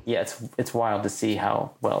it's wild to see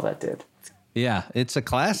how well that did. Yeah, it's a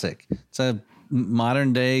classic. It's a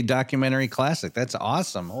modern day documentary classic. That's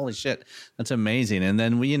awesome. Holy shit. That's amazing. And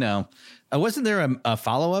then wasn't there a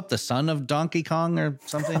follow-up, The Son of Donkey Kong or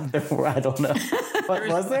something? I don't know. What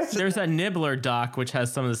was there? There's a Nibbler doc which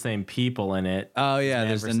has some of the same people in it. Oh yeah,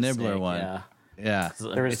 there's the Nibbler one. Yeah.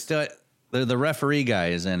 There's still the referee guy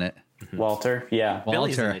is in it. Walter, yeah.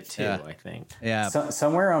 Billy's in it too, I think. Yeah.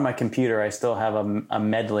 Somewhere on my computer, I still have a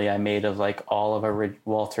medley I made of like all of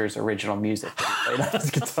Walter's original music that he played on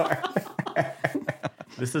his guitar.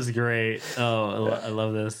 This is great. Oh, I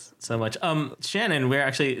love this so much. Shannon, we're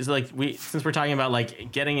actually since we're talking about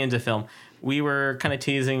like getting into film, we were kind of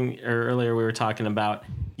teasing earlier. We were talking about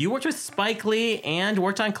you worked with Spike Lee and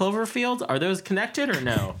worked on Cloverfield. Are those connected or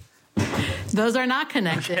no? Those are not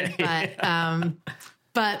connected,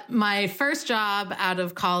 but my first job out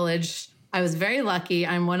of college, I was very lucky.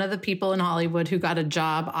 I'm one of the people in Hollywood who got a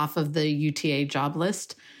job off of the UTA job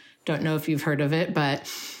list. Don't know if you've heard of it,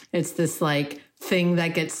 but it's this like thing that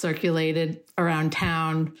gets circulated around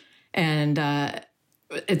town, and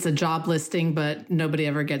it's a job listing, but nobody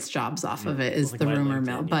ever gets jobs off of it, is the rumor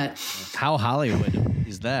mill. But how Hollywood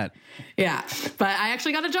is that? Yeah, but I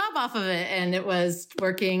actually got a job off of it, and it was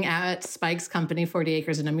working at Spike's company, 40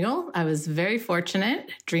 Acres and a Mule. I was very fortunate.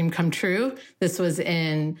 Dream come true. This was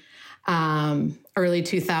in early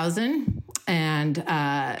 2000, and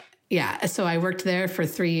so I worked there for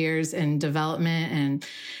 3 years in development,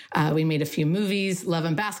 and we made a few movies. Love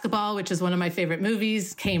and Basketball, which is one of my favorite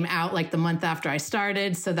movies, came out like the month after I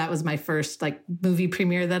started. So that was my first like movie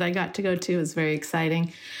premiere that I got to go to. It was very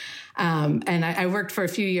exciting. And I worked for a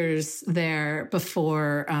few years there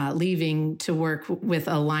before leaving to work with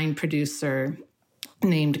a line producer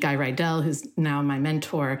named Guy Rydell, who's now my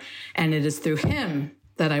mentor. And it is through him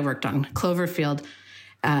that I worked on Cloverfield,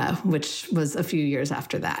 which was a few years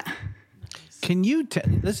after that. Can you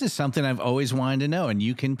this is something I've always wanted to know, and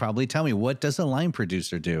you can probably tell me, what does a line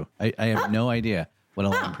producer do? I have no idea what a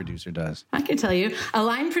line producer does. I can tell you. A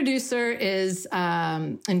line producer is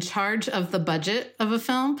in charge of the budget of a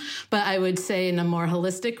film, but I would say in a more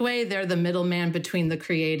holistic way, they're the middleman between the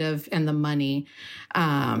creative and the money.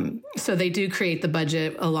 So they do create the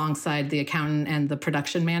budget alongside the accountant and the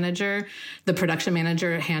production manager. The production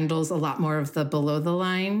manager handles a lot more of the below the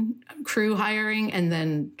line crew hiring. And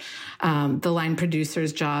then the line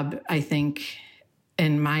producer's job, I think,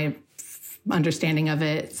 in my understanding of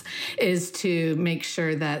it, is to make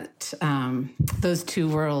sure that those two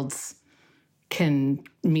worlds can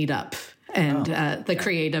meet up, and the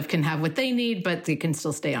creative can have what they need, but they can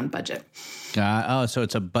still stay on budget. So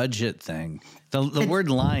it's a budget thing. The word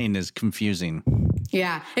line is confusing.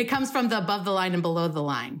 Yeah, it comes from the above the line and below the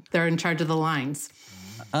line. They're in charge of the lines.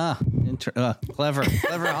 Clever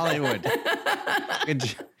Hollywood.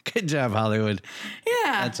 Good job, Hollywood.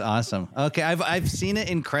 Yeah, that's awesome. Okay, I've seen it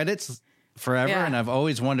in credits forever, and I've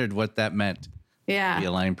always wondered what that meant. Yeah, to be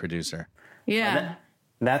a line producer. Yeah,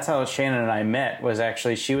 that's how Shannon and I met. Was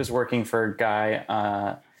actually she was working for a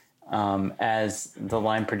guy as the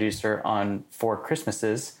line producer on Four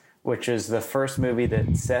Christmases, which is the first movie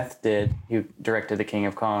that Seth did. He directed The King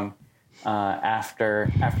of Kong.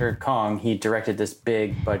 After Kong, he directed this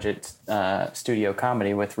big budget studio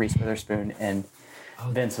comedy with Reese Witherspoon and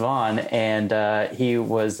Vince Vaughn, and he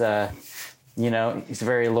was, he's a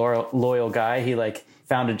very loyal guy. He like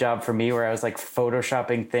found a job for me where I was like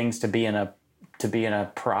photoshopping things to be in a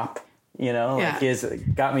prop. Like he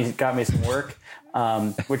got me some work,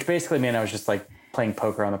 which basically meant I was just like playing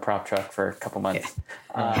poker on the prop truck for a couple months,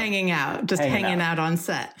 hanging out on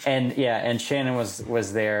set. And Shannon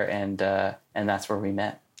was there, and that's where we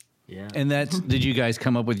met. Yeah. And did you guys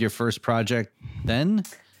come up with your first project then?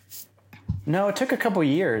 No, it took a couple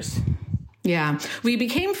years. Yeah, we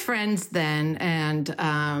became friends then, and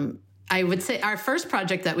I would say our first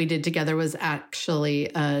project that we did together was actually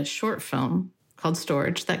a short film called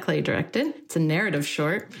Storage that Clay directed. It's a narrative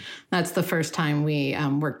short. That's the first time we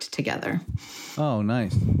worked together. Oh,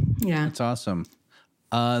 nice. Yeah. That's awesome.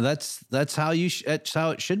 That's how that's how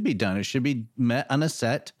it should be done. It should be met on a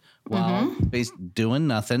set while doing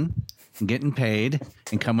nothing, and getting paid,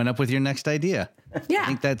 and coming up with your next idea. Yeah.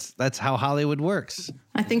 I think that's how Hollywood works.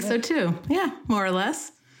 I think so too. Yeah, more or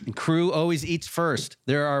less. And crew always eats first.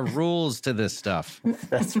 There are rules to this stuff.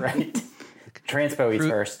 That's right. Transpo eats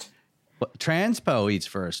first. Transpo eats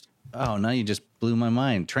first. Oh, now you just blew my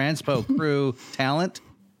mind. Transpo crew talent.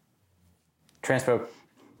 Transpo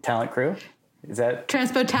talent crew. Is that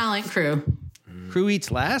Transpo talent crew? Crew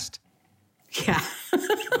eats last. Yeah.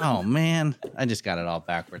 Oh man, I just got it all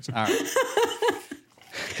backwards. All right.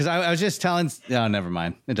 Because I was just telling. Oh, never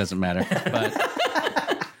mind. It doesn't matter. But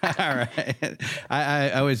all right.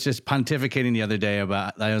 I was just pontificating the other day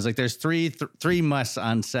about. I was like, "There's three musts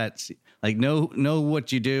on sets. Like, know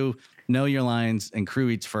what you do." Know your lines, and crew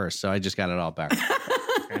eats first. So I just got it all back.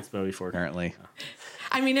 Transpo before currently.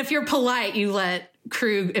 I mean, if you're polite, you let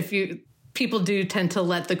crew. People do tend to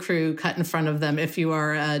let the crew cut in front of them if you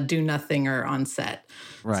are do nothing or on set.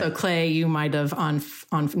 Right. So Clay, you might have on.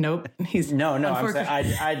 Nope. He's no. I'm saying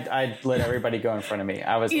I'd let everybody go in front of me.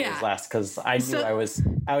 I was last because I knew I was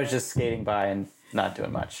just skating by and not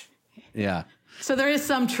doing much. Yeah. So there is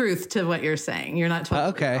some truth to what you're saying. You're not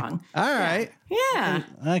totally wrong. All right. Yeah.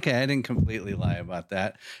 Okay. I didn't completely lie about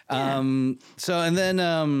that. Yeah. So, and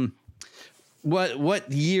then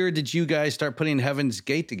what year did you guys start putting Heaven's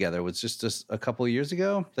Gate together? Was just a couple of years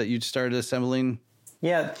ago that you started assembling?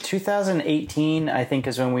 Yeah, 2018, I think,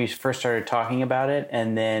 is when we first started talking about it.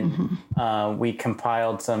 And then we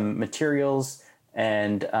compiled some materials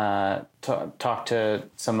and talked to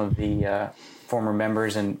some of the former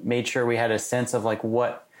members and made sure we had a sense of like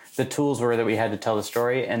what the tools were that we had to tell the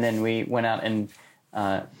story. And then we went out and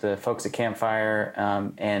the folks at Campfire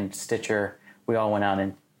and Stitcher, we all went out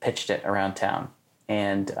and pitched it around town.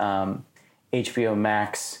 And HBO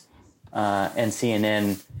Max and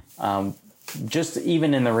CNN, just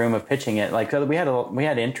even in the room of pitching it, like we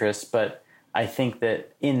had interest, but I think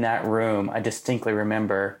that in that room, I distinctly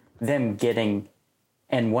remember them getting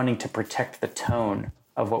and wanting to protect the tone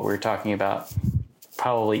of what we were talking about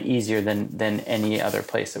probably easier than any other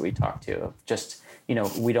place that we talked to. Just,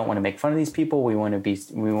 we don't want to make fun of these people. We want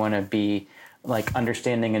to be like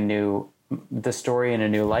understanding the story in a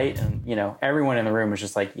new light. And, everyone in the room was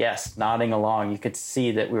just like, yes, nodding along. You could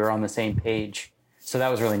see that we were on the same page. So that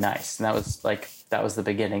was really nice. And that was the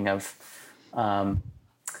beginning of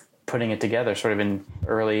putting it together sort of in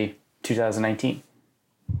early 2019.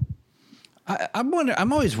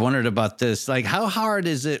 I'm always wondered about this. Like, how hard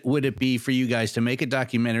would it be for you guys to make a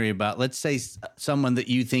documentary about, let's say, someone that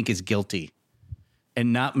you think is guilty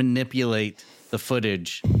and not manipulate the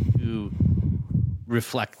footage to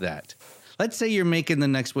reflect that? Let's say you're making the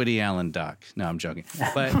next Woody Allen doc. No, I'm joking.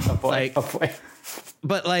 But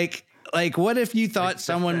what if you thought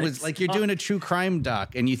someone was like, you're doing a true crime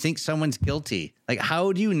doc and you think someone's guilty? Like,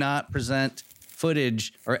 how do you not present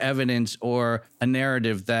footage or evidence or a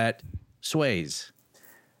narrative that sways?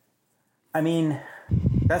 I mean,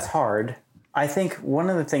 that's hard. I think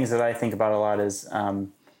one of the things that I think about a lot is,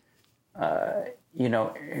 Werner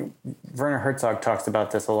Herzog talks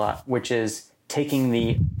about this a lot, which is taking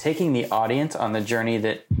the audience on the journey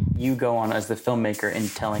that you go on as the filmmaker in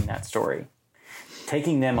telling that story,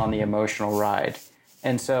 taking them on the emotional ride.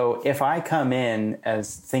 And so if I come in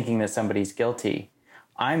as thinking that somebody's guilty,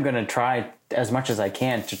 I'm going to try as much as I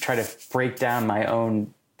can to try to break down my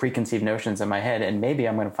own preconceived notions in my head. And maybe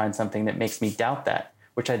I'm going to find something that makes me doubt that,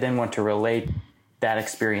 which I then want to relate that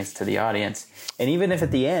experience to the audience. And even if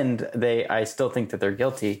at the end, I still think that they're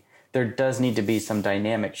guilty, there does need to be some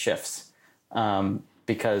dynamic shifts,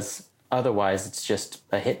 because otherwise it's just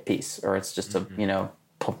a hit piece, or it's just a,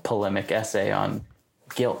 polemic essay on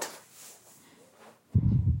guilt.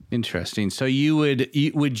 Interesting. So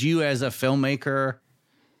would you as a filmmaker,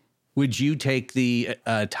 would you take the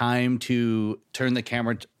time to turn the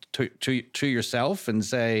camera to yourself and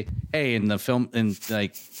say, hey, in the film, and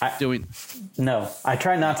No, I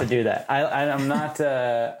try not to do that. I'm not,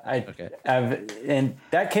 okay. And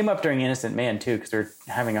that came up during Innocent Man too, because we're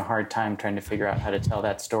having a hard time trying to figure out how to tell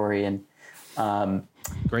that story. And,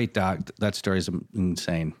 great doc. That story is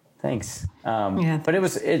insane. Thanks. But it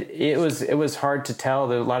was hard to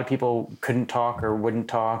tell. A lot of people couldn't talk or wouldn't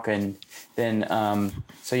talk. And then,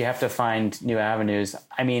 so you have to find new avenues.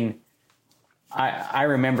 I mean, I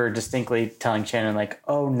remember distinctly telling Shannon, like,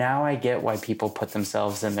 oh, now I get why people put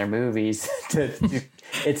themselves in their movies.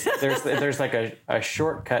 There's like a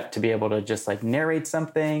shortcut to be able to just like narrate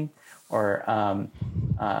something, or,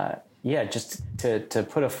 just to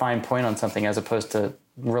put a fine point on something, as opposed to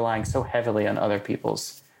relying so heavily on other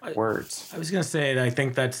people's words. I was going to say that I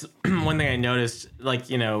think that's one thing I noticed, like,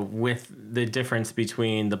 with the difference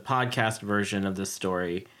between the podcast version of this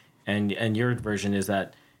story and your version, is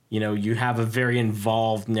that, you have a very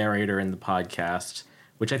involved narrator in the podcast,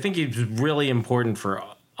 which I think is really important for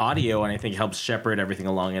audio, and I think helps shepherd everything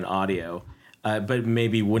along in audio, but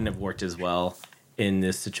maybe wouldn't have worked as well in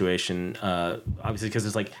this situation, obviously, because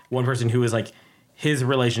it's like one person who was like, his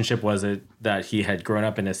relationship was that he had grown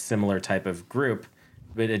up in a similar type of group,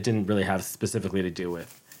 but it didn't really have specifically to do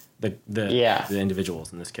with the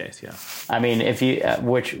individuals in this case. Yeah. I mean, if you,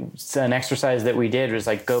 which an exercise that we did was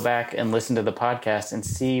like, go back and listen to the podcast and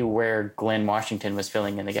see where Glenn Washington was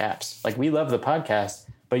filling in the gaps. Like, we love the podcast,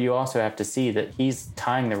 but you also have to see that he's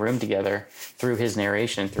tying the room together through his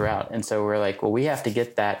narration throughout. And so we're like, well, we have to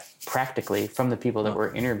get that practically from the people that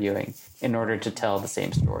we're interviewing in order to tell the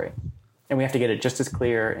same story. And we have to get it just as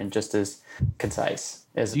clear and just as concise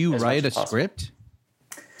as. Do you write a script?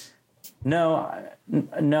 No.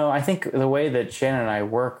 I think the way that Shannon and I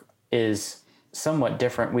work is somewhat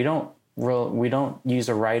different. We don't use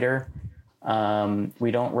a writer.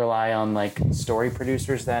 We don't rely on like story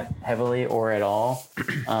producers that heavily or at all.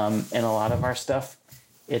 In a lot of our stuff,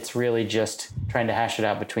 it's really just trying to hash it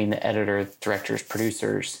out between the editor, directors,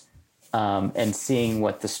 producers, and seeing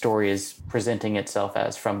what the story is presenting itself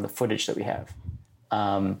as from the footage that we have.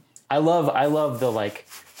 I love the like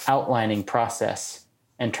outlining process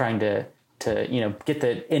and trying to get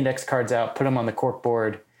the index cards out, put them on the cork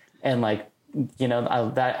board, and like,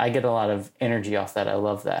 I get a lot of energy off that. I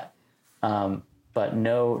love that. But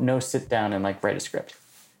no sit down and like write a script.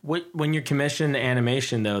 When you're commissioning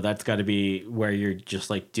animation, though, that's got to be where you're just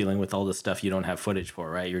like dealing with all the stuff you don't have footage for,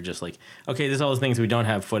 right? You're just like, okay, there's all those things we don't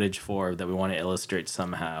have footage for that we want to illustrate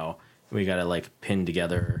somehow. We got to like pin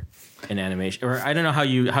together an animation, or I don't know how do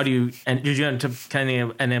you, and did you end up kind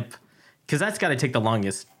of end up, because that's got to take the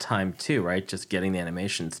longest time too, right? Just getting the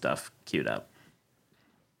animation stuff queued up.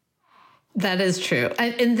 That is true.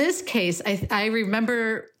 In this case, I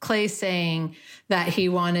remember Clay saying that he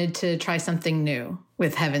wanted to try something new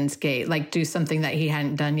with Heaven's Gate, like do something that he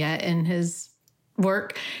hadn't done yet in his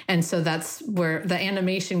work. And so that's where the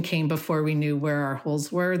animation came before we knew where our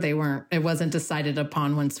holes were. It wasn't decided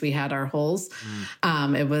upon once we had our holes.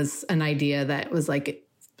 It was an idea that was like,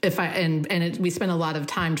 we spent a lot of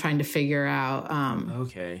time trying to figure out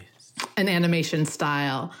an animation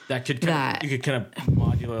style you could kind of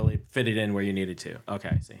modularly fit it in where you needed to. Okay,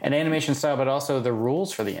 I see. An animation style, but also the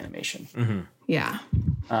rules for the animation. Mm-hmm. Yeah.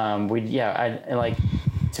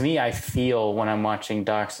 To me, I feel when I'm watching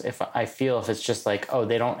docs, if it's just like, oh,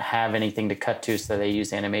 they don't have anything to cut to, so they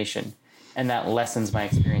use animation, and that lessens my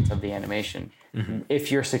experience of the animation. Mm-hmm.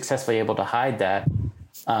 If you're successfully able to hide that,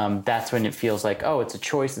 that's when it feels like, oh, it's a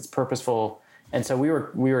choice, it's purposeful. And so we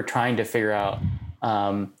were trying to figure out,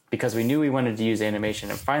 because we knew we wanted to use animation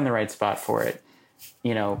and find the right spot for it,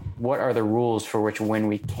 what are the rules for when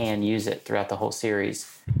we can use it throughout the whole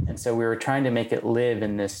series. And so we were trying to make it live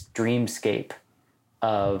in this dreamscape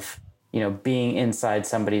of, being inside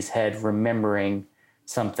somebody's head, remembering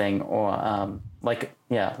something, or like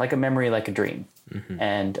a memory, like a dream. Mm-hmm.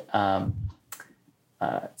 And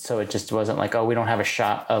so it just wasn't like, oh, we don't have a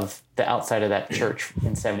shot of the outside of that church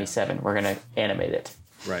in 77. We're going to animate it.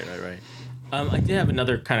 Right. I did have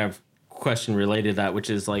another kind of question related to that, which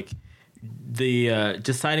is like the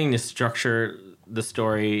deciding to structure the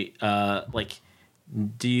story.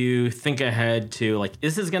 do you think ahead to like,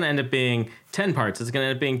 this is going to end up being 10 parts, it's going to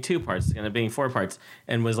end up being 2 parts, it's going to end up being 4 parts,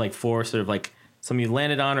 and was like 4 sort of like some you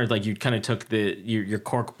landed on, or like you kind of took your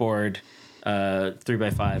corkboard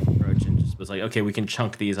 3x5 approach and just was like, okay, we can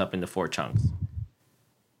chunk these up into 4 chunks?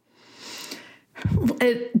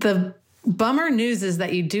 The bummer news is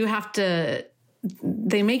that you do have to,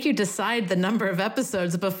 they make you decide the number of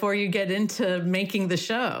episodes before you get into making the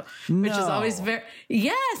show, which is always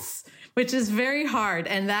which is very hard.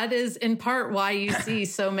 And that is in part why you see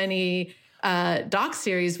so many doc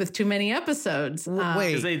series with too many episodes.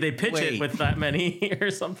 Because they pitch it with that many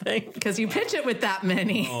or something. Because you pitch it with that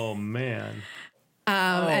many. Oh, man.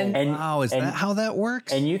 Is that how that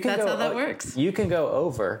works? And that's how that works. You can go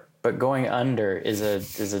over, but going under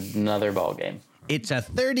is another ball game. It's a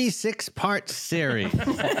 36-part series.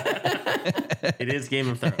 It is Game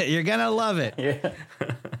of Thrones. You're going to love it. Yeah.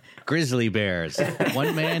 Grizzly bears.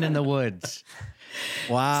 One man in the woods.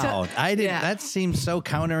 Wow. That seems so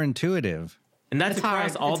counterintuitive. And that's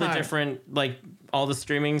across all the hard. different, like, all the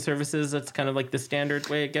streaming services. That's kind of like the standard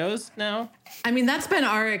way it goes now. I mean, that's been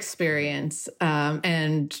our experience.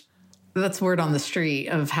 And that's word on the street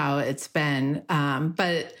of how it's been.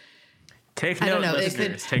 But take note,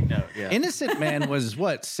 listeners. Take note. Yeah. Innocent Man was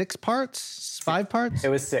what, 6 parts? 5 parts? It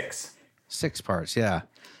was 6. 6 parts, yeah.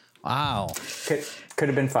 Wow. Could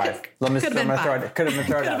have been 5. Could have been 5. Could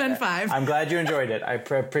have been 5. I'm glad you enjoyed it. I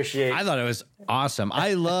appreciate. I thought it was awesome.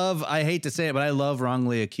 I hate to say it, but I love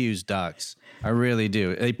wrongly accused docs. I really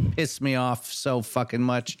do. They piss me off so fucking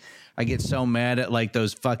much. I get so mad at like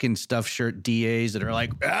those fucking stuffed shirt DAs that are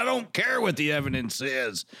like, I don't care what the evidence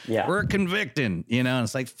is. Yeah. We're convicting, and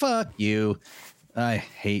it's like, fuck you. I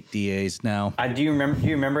hate DAs now. Do you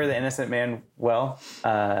remember the Innocent Man well?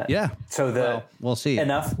 Yeah. So we'll see.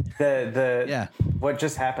 Enough. What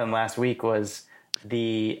just happened last week was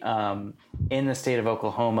in the state of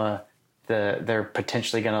Oklahoma, they're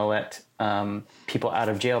potentially going to let people out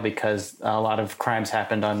of jail because a lot of crimes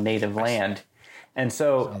happened on native land, and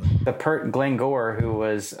so Glenn Gore, who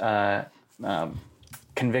was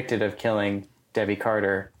convicted of killing Debbie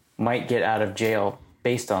Carter, might get out of jail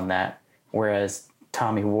based on that. Whereas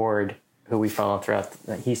Tommy Ward, who we follow throughout,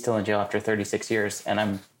 he's still in jail after 36 years, and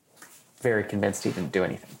I'm very convinced he didn't do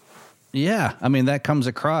anything. Yeah, I mean that comes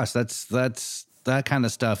across. That kind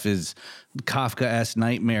of stuff is Kafka-esque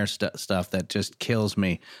nightmare stuff that just kills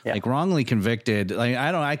me. Yeah. Like wrongly convicted. Like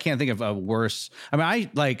I can't think of a worse. I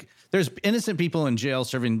mean, there's innocent people in jail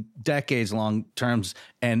serving decades long terms,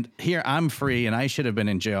 and here I'm free, and I should have been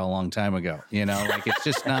in jail a long time ago. It's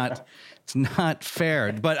just not. It's not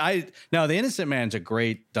fair. But The Innocent Man's a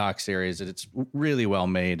great doc series. It's really well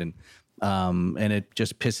made, and it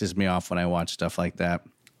just pisses me off when I watch stuff like that.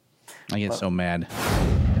 I get so mad.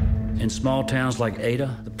 In small towns like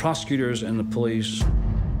Ada, the prosecutors and the police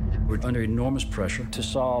were under enormous pressure to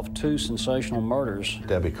solve 2 sensational murders.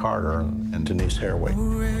 Debbie Carter and Denise Haraway.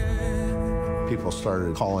 People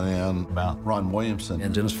started calling in about Ron Williamson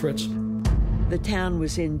and Dennis Fritz. The town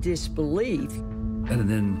was in disbelief. And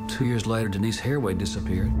then 2 years later, Denise Haraway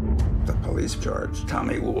disappeared. The police charged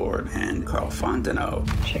Tommy Ward and Carl Fontenot.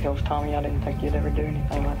 She goes, Tommy, I didn't think you'd ever do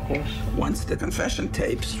anything like this. Once the confession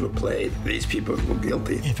tapes were played, these people were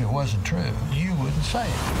guilty. If it wasn't true, you wouldn't say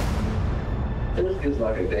it. This is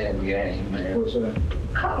like a damn game, man.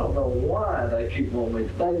 I don't know why they keep on me.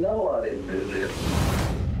 They know I didn't do this.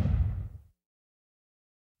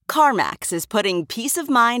 CarMax is putting peace of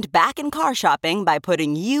mind back in car shopping by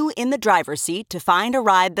putting you in the driver's seat to find a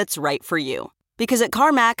ride that's right for you. Because at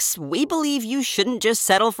CarMax, we believe you shouldn't just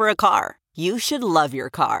settle for a car. You should love your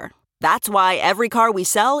car. That's why every car we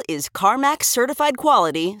sell is CarMax certified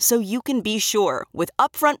quality, so you can be sure with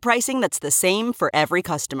upfront pricing that's the same for every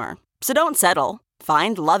customer. So don't settle.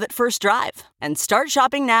 Find love at first drive and start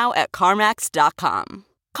shopping now at CarMax.com.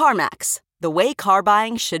 CarMax, the way car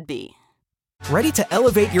buying should be. Ready to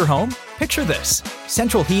elevate your home? Picture this: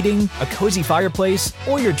 central heating, a cozy fireplace,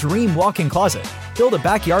 or your dream walk-in closet. Build a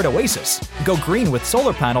backyard oasis, go green with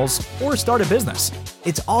solar panels, or start a business.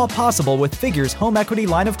 It's all possible with Figure's home equity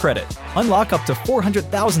line of credit. Unlock up to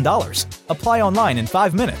 $400,000. Apply online in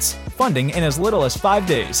 5 minutes. Funding in as little as 5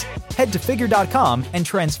 days. Head to Figure.com and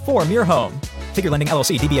transform your home. Figure Lending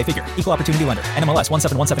LLC, DBA Figure, Equal Opportunity Lender, NMLS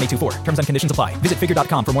 1717824. Terms and conditions apply. Visit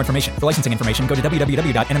Figure.com for more information. For licensing information, go to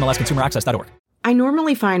www.nmlsconsumeraccess.org. I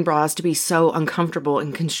normally find bras to be so uncomfortable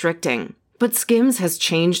and constricting, but Skims has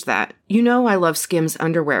changed that. You know I love Skims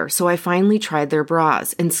underwear, so I finally tried their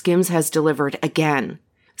bras, and Skims has delivered again.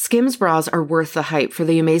 Skims bras are worth the hype for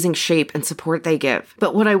the amazing shape and support they give,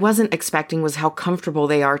 but what I wasn't expecting was how comfortable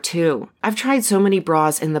they are too. I've tried so many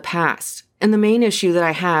bras in the past, And the main issue that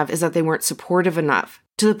I have is that they weren't supportive enough,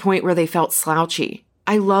 to the point where they felt slouchy.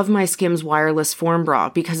 I love my Skims wireless form bra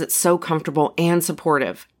because it's so comfortable and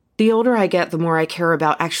supportive. The older I get, the more I care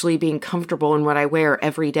about actually being comfortable in what I wear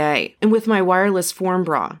every day. And with my wireless form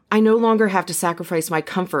bra, I no longer have to sacrifice my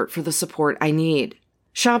comfort for the support I need.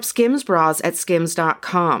 Shop Skims bras at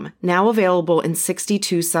skims.com, now available in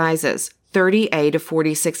 62 sizes, 30A to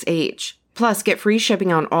 46H. Plus, get free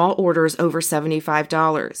shipping on all orders over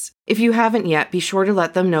 $75. If you haven't yet, be sure to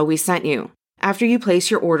let them know we sent you. After you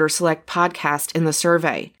place your order, select Podcast in the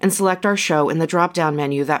survey and select our show in the drop-down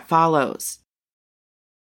menu that follows.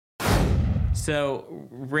 So,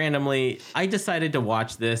 randomly, I decided to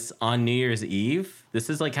watch this on New Year's Eve. This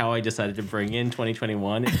is like how I decided to bring in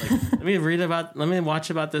 2021. It's like, let me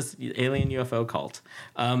watch about this alien UFO cult.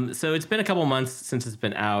 So it's been a couple months since it's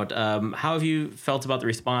been out. How have you felt about the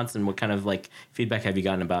response, and what kind of like feedback have you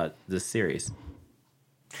gotten about this series?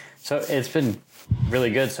 So it's been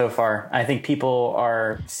really good so far. I think people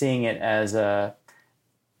are seeing it as they're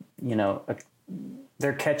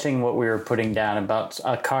catching what we were putting down about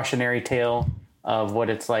a cautionary tale of what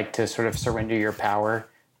it's like to sort of surrender your power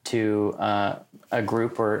to a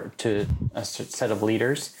group or to a set of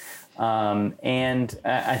leaders. And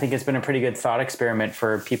I think it's been a pretty good thought experiment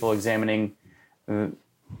for people examining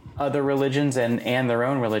other religions and their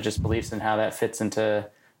own religious beliefs and how that fits into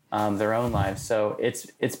their own lives. So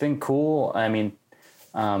it's been cool. I mean,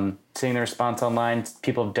 seeing the response online,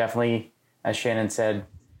 people have definitely, as Shannon said,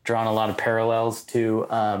 drawn a lot of parallels to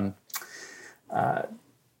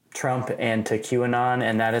Trump and to QAnon,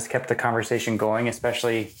 and that has kept the conversation going,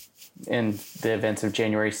 especially in the events of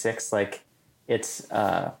January 6th. Like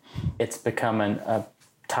it's become a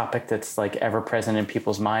topic that's like ever present in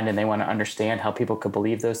people's mind, and they want to understand how people could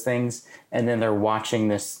believe those things. And then they're watching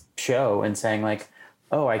this show and saying like,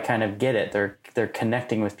 oh, I kind of get it. They're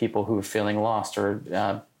connecting with people who are feeling lost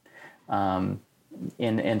or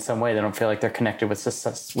in some way they don't feel like they're connected with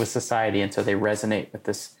society, and so they resonate with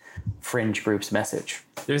this fringe group's message.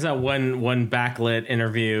 There's that one backlit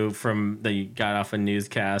interview that you got off a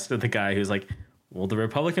newscast with the guy who's like, well, the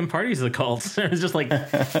Republican Party's a cult. It's just like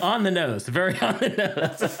on the nose, very on the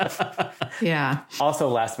nose. Yeah. Also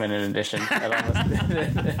last minute addition.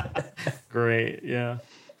 Great. Yeah.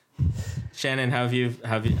 Shannon, how have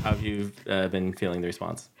you been feeling the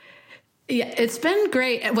response? Yeah, it's been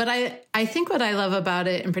great. I think what I love about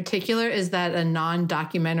it in particular is that a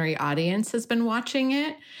non-documentary audience has been watching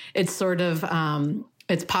it. It's sort of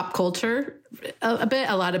it's pop culture a bit.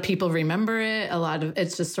 A lot of people remember it.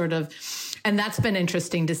 It's just sort of, and that's been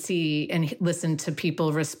interesting to see and listen to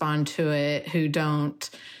people respond to it who don't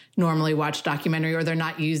normally watch documentary, or they're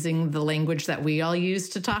not using the language that we all use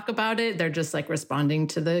to talk about it. They're just like responding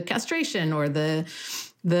to the castration or the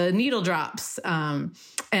needle drops.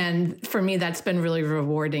 And for me, that's been really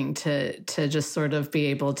rewarding to just sort of be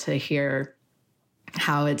able to hear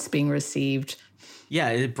how it's being received.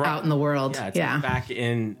 Yeah, out in the world. Yeah, it's back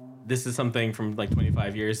in. This is something from like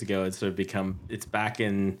 25 years ago. It's sort of it's back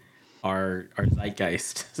in our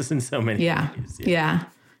zeitgeist in so many ways.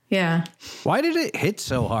 Yeah. Why did it hit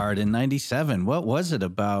so hard in '97? What was it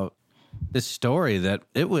about this story that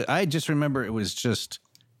it was? I just remember it was just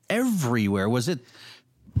everywhere.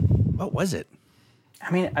 What was it?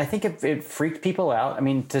 I mean, I think it freaked people out. I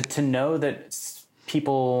mean, to know that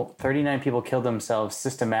 39 people killed themselves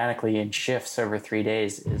systematically in shifts over 3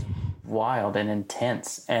 days is wild and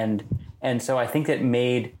intense. And so I think that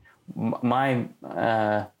made my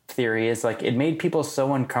theory is like it made people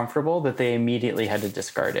so uncomfortable that they immediately had to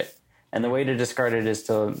discard it. And the way to discard it is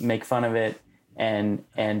to make fun of it and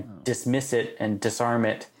dismiss it and disarm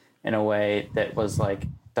it in a way that was like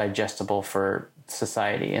digestible for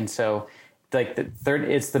society. And so like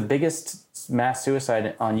it's the biggest mass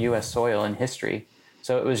suicide on US soil in history.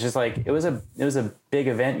 So it was just like it was a big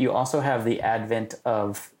event. You also have the advent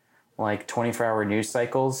of like 24-hour news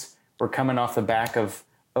cycles. We're coming off the back of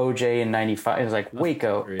OJ in 95. It was like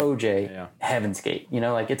Waco, OJ, Heaven's Gate. You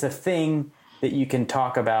know, like it's a thing that you can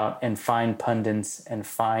talk about and find pundits and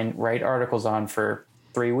write articles on for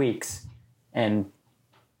 3 weeks and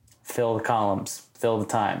fill the columns, fill the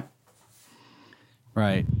time.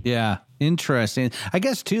 Right. Yeah. Interesting. I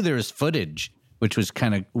guess too, there was footage, which was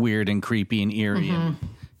kind of weird and creepy and eerie. Mm-hmm.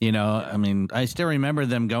 And, I mean, I still remember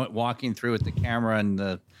them walking through with the camera and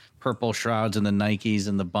the purple shrouds and the Nikes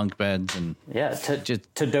and the bunk beds. And yeah,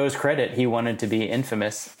 to Doe's credit, he wanted to be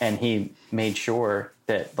infamous, and he made sure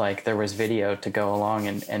that like there was video to go along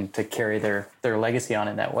and to carry their legacy on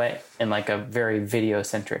in that way, in like a very video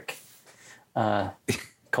centric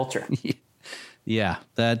culture. Yeah,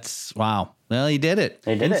 that's wow. Well, he did it.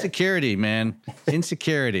 They did Insecurity, man.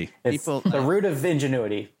 Insecurity. It's the root of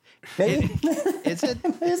ingenuity. Is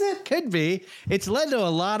it? Could be. It's led to a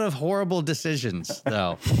lot of horrible decisions,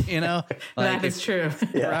 though. That is true.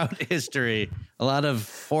 Throughout history, a lot of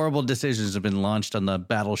horrible decisions have been launched on the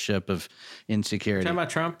battleship of insecurity. Talking about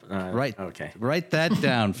Trump? Right. Okay. Write that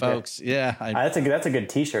down, folks. Yeah. That's a good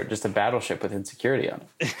T-shirt. Just a battleship with insecurity on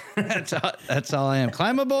it. That's all I am.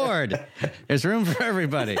 Climb aboard. There's room for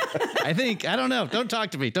everybody. I don't know. Don't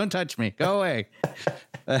talk to me. Don't touch me. Go away.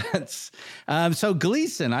 So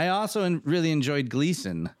Gleason. I also really enjoyed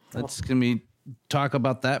Gleason. Can we talk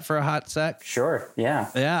about that for a hot sec? Sure. Yeah.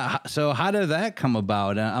 Yeah. So how did that come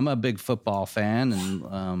about? I'm a big football fan,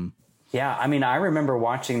 and yeah. I mean, I remember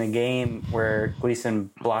watching the game where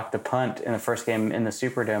Gleason blocked the punt in the first game in the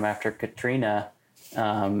Superdome after Katrina.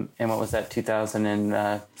 And what was that?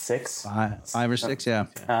 2006. 5 or 6. Yeah.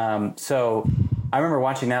 So I remember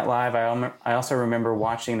watching that live. I also remember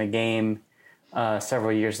watching the game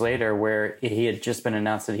several years later where he had just been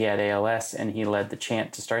announced that he had ALS and he led the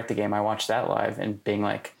chant to start the game. I watched that live and being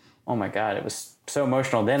like, oh my God, it was so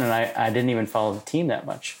emotional then. And I didn't even follow the team that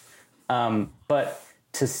much. But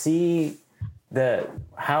to see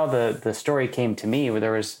how the story came to me, where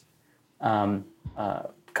there was a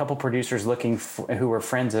couple producers who were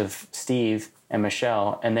friends of Steve and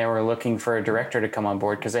Michelle, and they were looking for a director to come on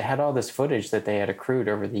board because they had all this footage that they had accrued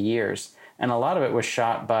over the years. And a lot of it was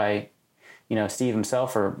shot by Steve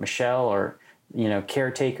himself or Michelle or,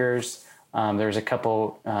 caretakers. There was a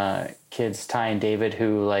couple kids, Ty and David,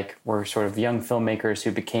 who were sort of young filmmakers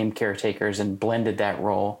who became caretakers and blended that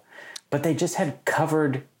role. But they just had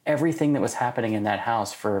covered everything that was happening in that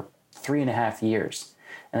house for 3.5 years.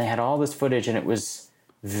 And they had all this footage, and it was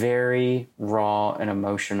very raw and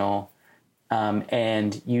emotional.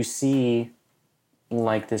 And you see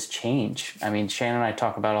this change. I mean, Shannon and I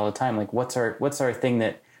talk about it all the time. What's our thing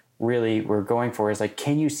that really we're going for is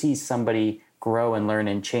can you see somebody grow and learn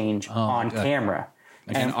and change on camera?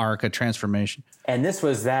 An arc, a transformation. And this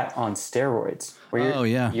was that on steroids. Where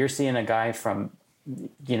you're seeing a guy from,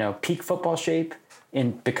 peak football shape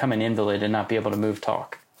and become an invalid and not be able to move,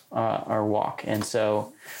 talk, or walk. And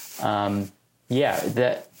so,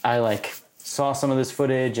 that I saw some of this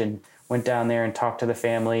footage and went down there and talked to the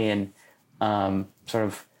family and sort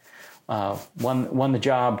of won the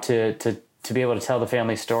job to be able to tell the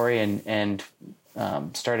family story and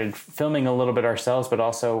started filming a little bit ourselves, but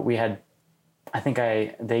also we had,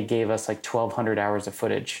 they gave us 1,200 hours of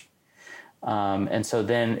footage. And so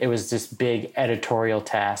then it was this big editorial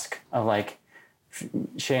task of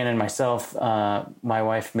Shannon, myself, my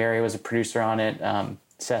wife, Mary was a producer on it.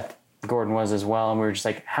 Seth Gordon was as well. And we were just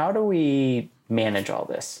how do we manage all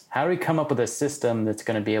this? How do we come up with a system that's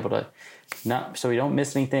going to be able to so we don't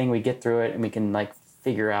miss anything, we get through it and we can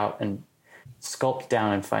figure out and sculpt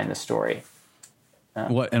down and find the story.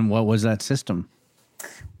 What was that system?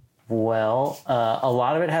 Well, a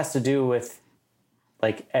lot of it has to do with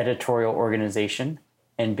editorial organization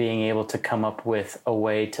and being able to come up with a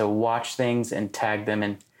way to watch things and tag them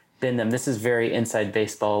and bin them. This is very inside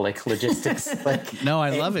baseball, logistics. No,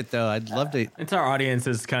 I love it though. I'd love to. It's our audience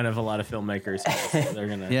is kind of a lot of filmmakers. So they're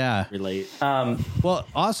gonna relate. Well,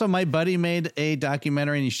 also my buddy made a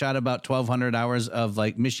documentary and he shot about 1,200 hours of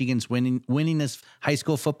Michigan's winningest high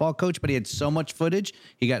school football coach, but he had so much footage,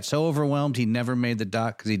 he got so overwhelmed he never made the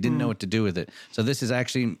doc because he didn't know what to do with it. So this is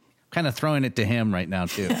actually kind of throwing it to him right now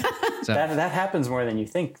too. So that happens more than you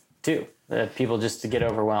think too. That people just get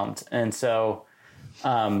overwhelmed, and so.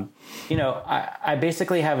 I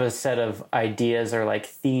basically have a set of ideas or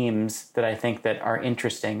themes that I think that are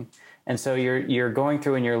interesting. And so you're going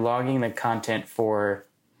through and you're logging the content for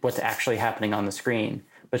what's actually happening on the screen,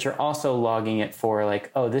 but you're also logging it for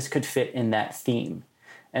this could fit in that theme.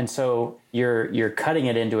 And so you're cutting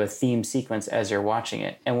it into a theme sequence as you're watching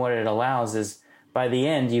it. And what it allows is by the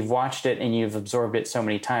end, you've watched it and you've absorbed it so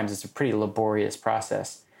many times. It's a pretty laborious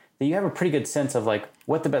process that you have a pretty good sense of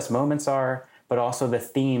what the best moments are, but also the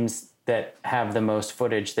themes that have the most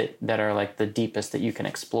footage that are the deepest that you can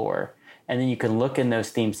explore. And then you can look in those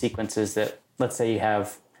theme sequences that, let's say you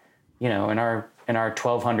have, in our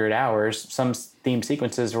 1,200 hours, some theme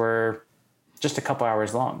sequences were just a couple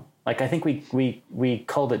hours long. I think we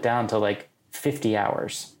culled it down to 50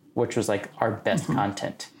 hours, which was our best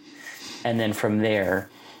content. And then from there,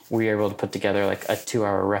 we were able to put together a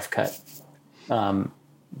 2-hour rough cut.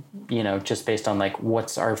 Just based on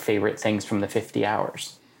what's our favorite things from the 50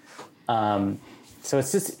 hours. So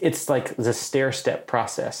it's the stair-step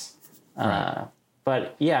process. Right.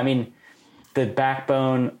 But yeah, I mean, the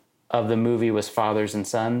backbone of the movie was fathers and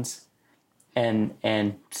sons.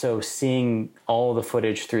 And so seeing all the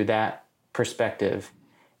footage through that perspective,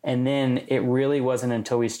 and then it really wasn't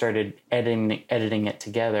until we started editing it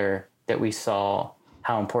together that we saw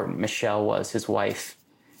how important Michelle was, his wife,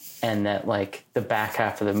 and that like the back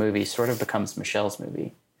half of the movie sort of becomes Michelle's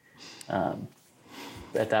movie.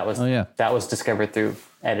 That was discovered through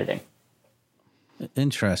editing.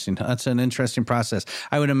 Interesting. That's an interesting process.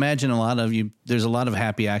 I would imagine there's a lot of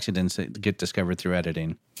happy accidents that get discovered through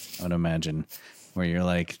editing. I would imagine where you're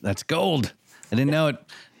like, that's gold. I didn't know it,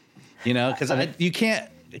 because you can't,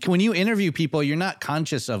 when you interview people, you're not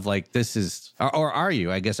conscious of like, this is, or are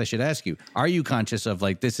you? I guess I should ask you, are you conscious of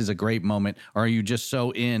like, this is a great moment, or are you just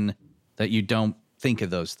so in that you don't think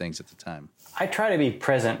of those things at the time? I try to be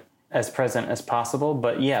present as possible,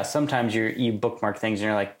 but yeah, sometimes you bookmark things and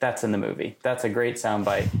you're like, that's in the movie. That's a great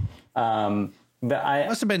soundbite. But I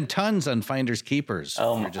must have been tons on Finders Keepers.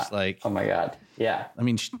 You're just like, oh my God. Yeah. I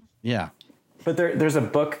mean, yeah. But there's a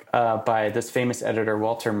book by this famous editor,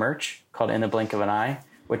 Walter Murch, called In the Blink of an Eye,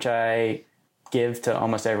 which I give to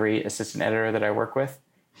almost every assistant editor that I work with.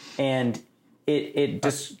 And it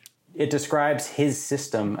describes his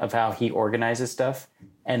system of how he organizes stuff.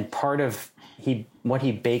 And part of what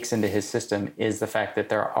he bakes into his system is the fact that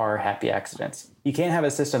there are happy accidents. You can't have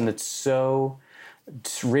a system that's so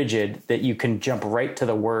rigid that you can jump right to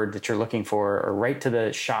the word that you're looking for or right to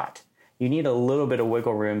the shot. You need a little bit of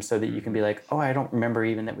wiggle room so that you can be like, oh, I don't remember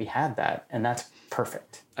even that we had that. And that's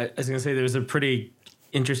perfect. I was going to say there's a pretty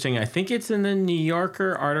interesting, I think it's in the New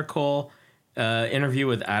Yorker article, interview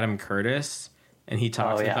with Adam Curtis. And he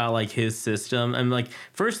talks about like his system. I'm like,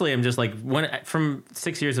 firstly, I'm just like, from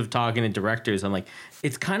 6 years of talking to directors, I'm like,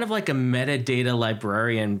 it's kind of like a metadata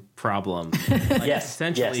librarian problem. Like,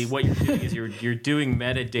 essentially, what you're doing is you're doing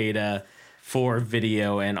metadata for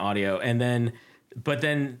video and audio, but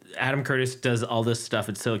then Adam Curtis does all this stuff.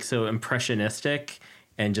 It's so impressionistic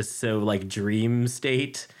and just so like dream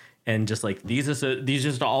state. And just like these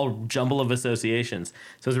just all jumble of associations.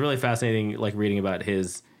 So it's really fascinating, like reading about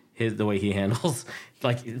the way he handles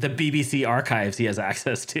like the BBC archives he has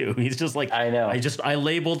access to. He's just like, I know. I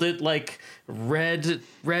labeled it like red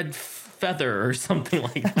feather or something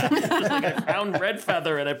like that. Just like I found red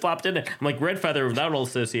feather and I plopped in it. I'm like, red feather, that'll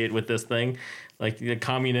associate with this thing, like the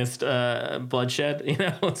communist bloodshed,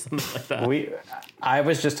 something like that. I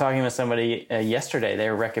was just talking with somebody yesterday.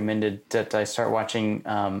 They recommended that I start watching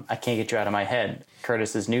I Can't Get You Out of My Head,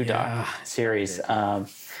 Curtis's new doc series.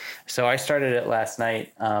 So I started it last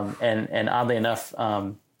night, and oddly enough,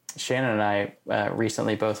 Shannon and I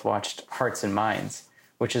recently both watched Hearts and Minds,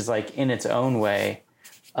 which is like in its own way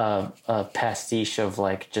a pastiche of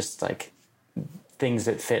like just like things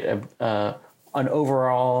that fit an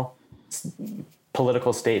overall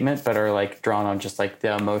political statement, but are like drawn on just like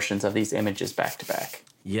the emotions of these images back to back.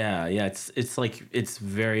 Yeah, it's like it's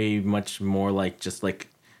very much more like just like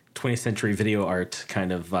 20th century video art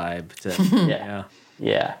kind of vibe.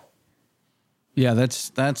 Yeah,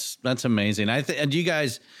 that's amazing. Are you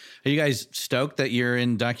guys stoked that you're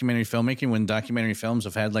in documentary filmmaking when documentary films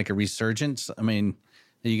have had like a resurgence? I mean,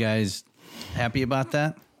 are you guys happy about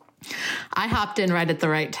that? I hopped in right at the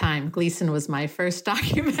right time. Gleason was my first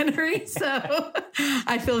documentary, so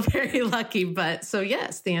I feel very lucky. But so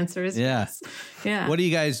yes, the answer is yes. Yeah. What are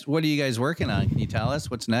you guys working on? Can you tell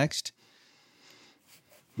us what's next?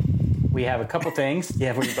 We have a couple things.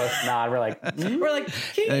 Yeah, we both nod. We're like, can we?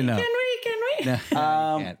 No,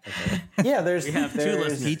 yeah, we have two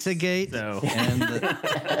listeners. Pizzagate. So.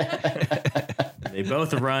 They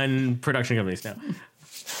both run production companies now.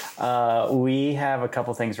 We have a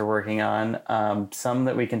couple things we're working on. Some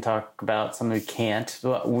that we can talk about, some we can't.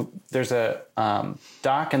 There's a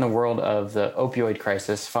doc in the world of the opioid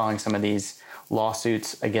crisis following some of these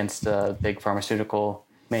lawsuits against big pharmaceutical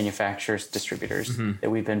manufacturers, distributors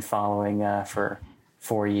that we've been following for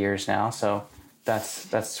 4 years now. So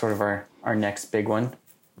that's sort of our next big one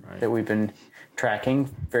that we've been tracking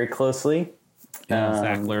very closely.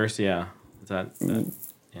 Zach Lurs, yeah. Is that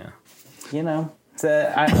yeah.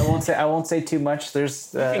 I won't say too much.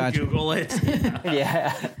 There's you can Google it.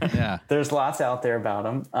 yeah. There's lots out there about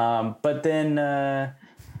them. But then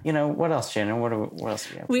what else, Shannon? What else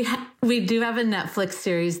do we have? We do have a Netflix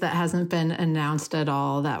series that hasn't been announced at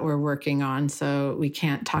all that we're working on, so we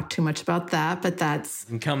can't talk too much about that. But that's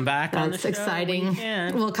come back on the show. That's exciting.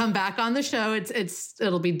 We'll come back on the show.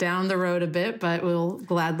 It'll be down the road a bit, but we'll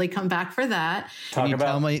gladly come back for that.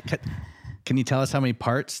 Can you tell us how many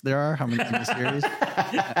parts there are? How many in the series?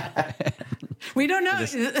 We don't know.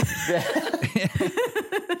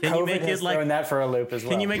 Can you make it like thrown that for a loop as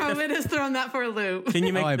well? Can you make COVID has thrown that for a loop. Can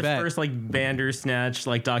you make the first like Bandersnatch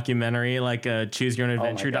like documentary, like a Choose Your Own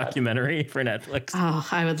Adventure documentary for Netflix? Oh,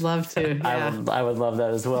 I would love to. Yeah. I would love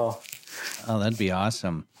that as well. Oh, that'd be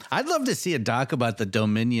awesome. I'd love to see a doc about the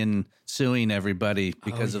Dominion suing everybody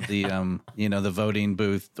because of the the voting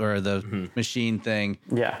booth or the machine thing.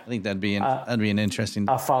 Yeah, I think that'd be an interesting.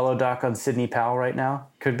 A follow doc on Sidney Powell right now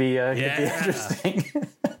could be interesting.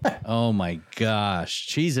 Oh my gosh,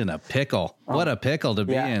 she's in a pickle. What a pickle to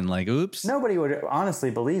be in. Like, oops. Nobody would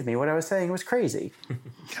honestly believe me. What I was saying was crazy.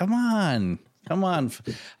 Come on.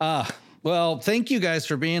 Well, thank you guys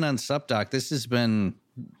for being on SupDoc. This has been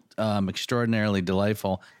extraordinarily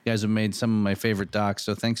delightful. You guys have made some of my favorite docs,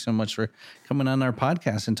 so thanks so much for coming on our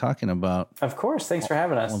podcast and talking about. Of course, thanks for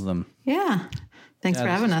having us. All of them. Yeah, thanks for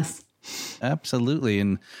having us. Absolutely,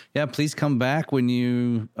 and please come back when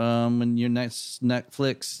your next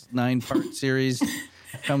Netflix 9-part series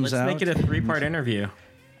comes out. Let's make it a 3-part interview.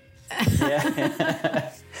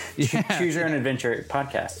 Choose Your Own Adventure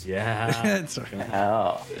podcast. Yeah. That's right.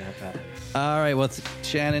 All right. Well,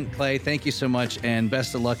 Shannon, Clay, thank you so much, and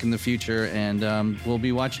best of luck in the future. And we'll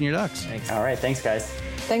be watching your docs. Thanks. All right. Thanks, guys.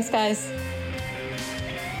 Thanks, guys.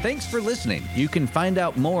 Thanks for listening. You can find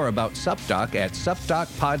out more about SupDoc at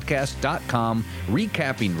supdocpodcast.com,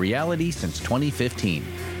 recapping reality since 2015.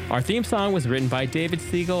 Our theme song was written by David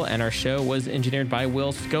Siegel, and our show was engineered by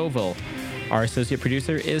Will Scoville. Our associate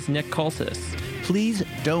producer is Nick Colsis. Please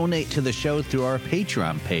donate to the show through our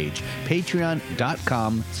Patreon page,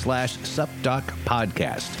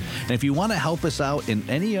 patreon.com/SupDocPodcast. And if you want to help us out in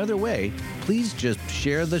any other way, please just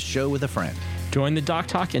share the show with a friend. Join the Doc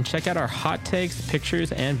Talk and check out our hot takes,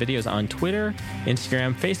 pictures, and videos on Twitter,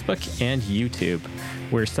 Instagram, Facebook, and YouTube.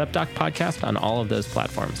 We're SupDoc Podcast on all of those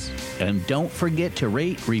platforms. And don't forget to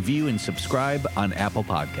rate, review, and subscribe on Apple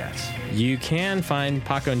Podcasts. You can find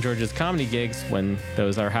Paco and George's comedy gigs when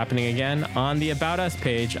those are happening again on the About Us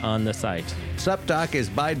page on the site. SupDoc is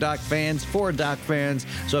by Doc fans for Doc fans.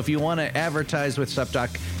 So if you want to advertise with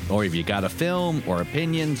SupDoc, or if you got a film or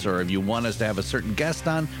opinions, or if you want us to have a certain guest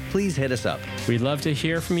on, please hit us up. We'd love to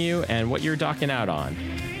hear from you and what you're docking out on.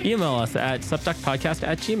 Email us at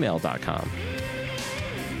supdocpodcast@gmail.com.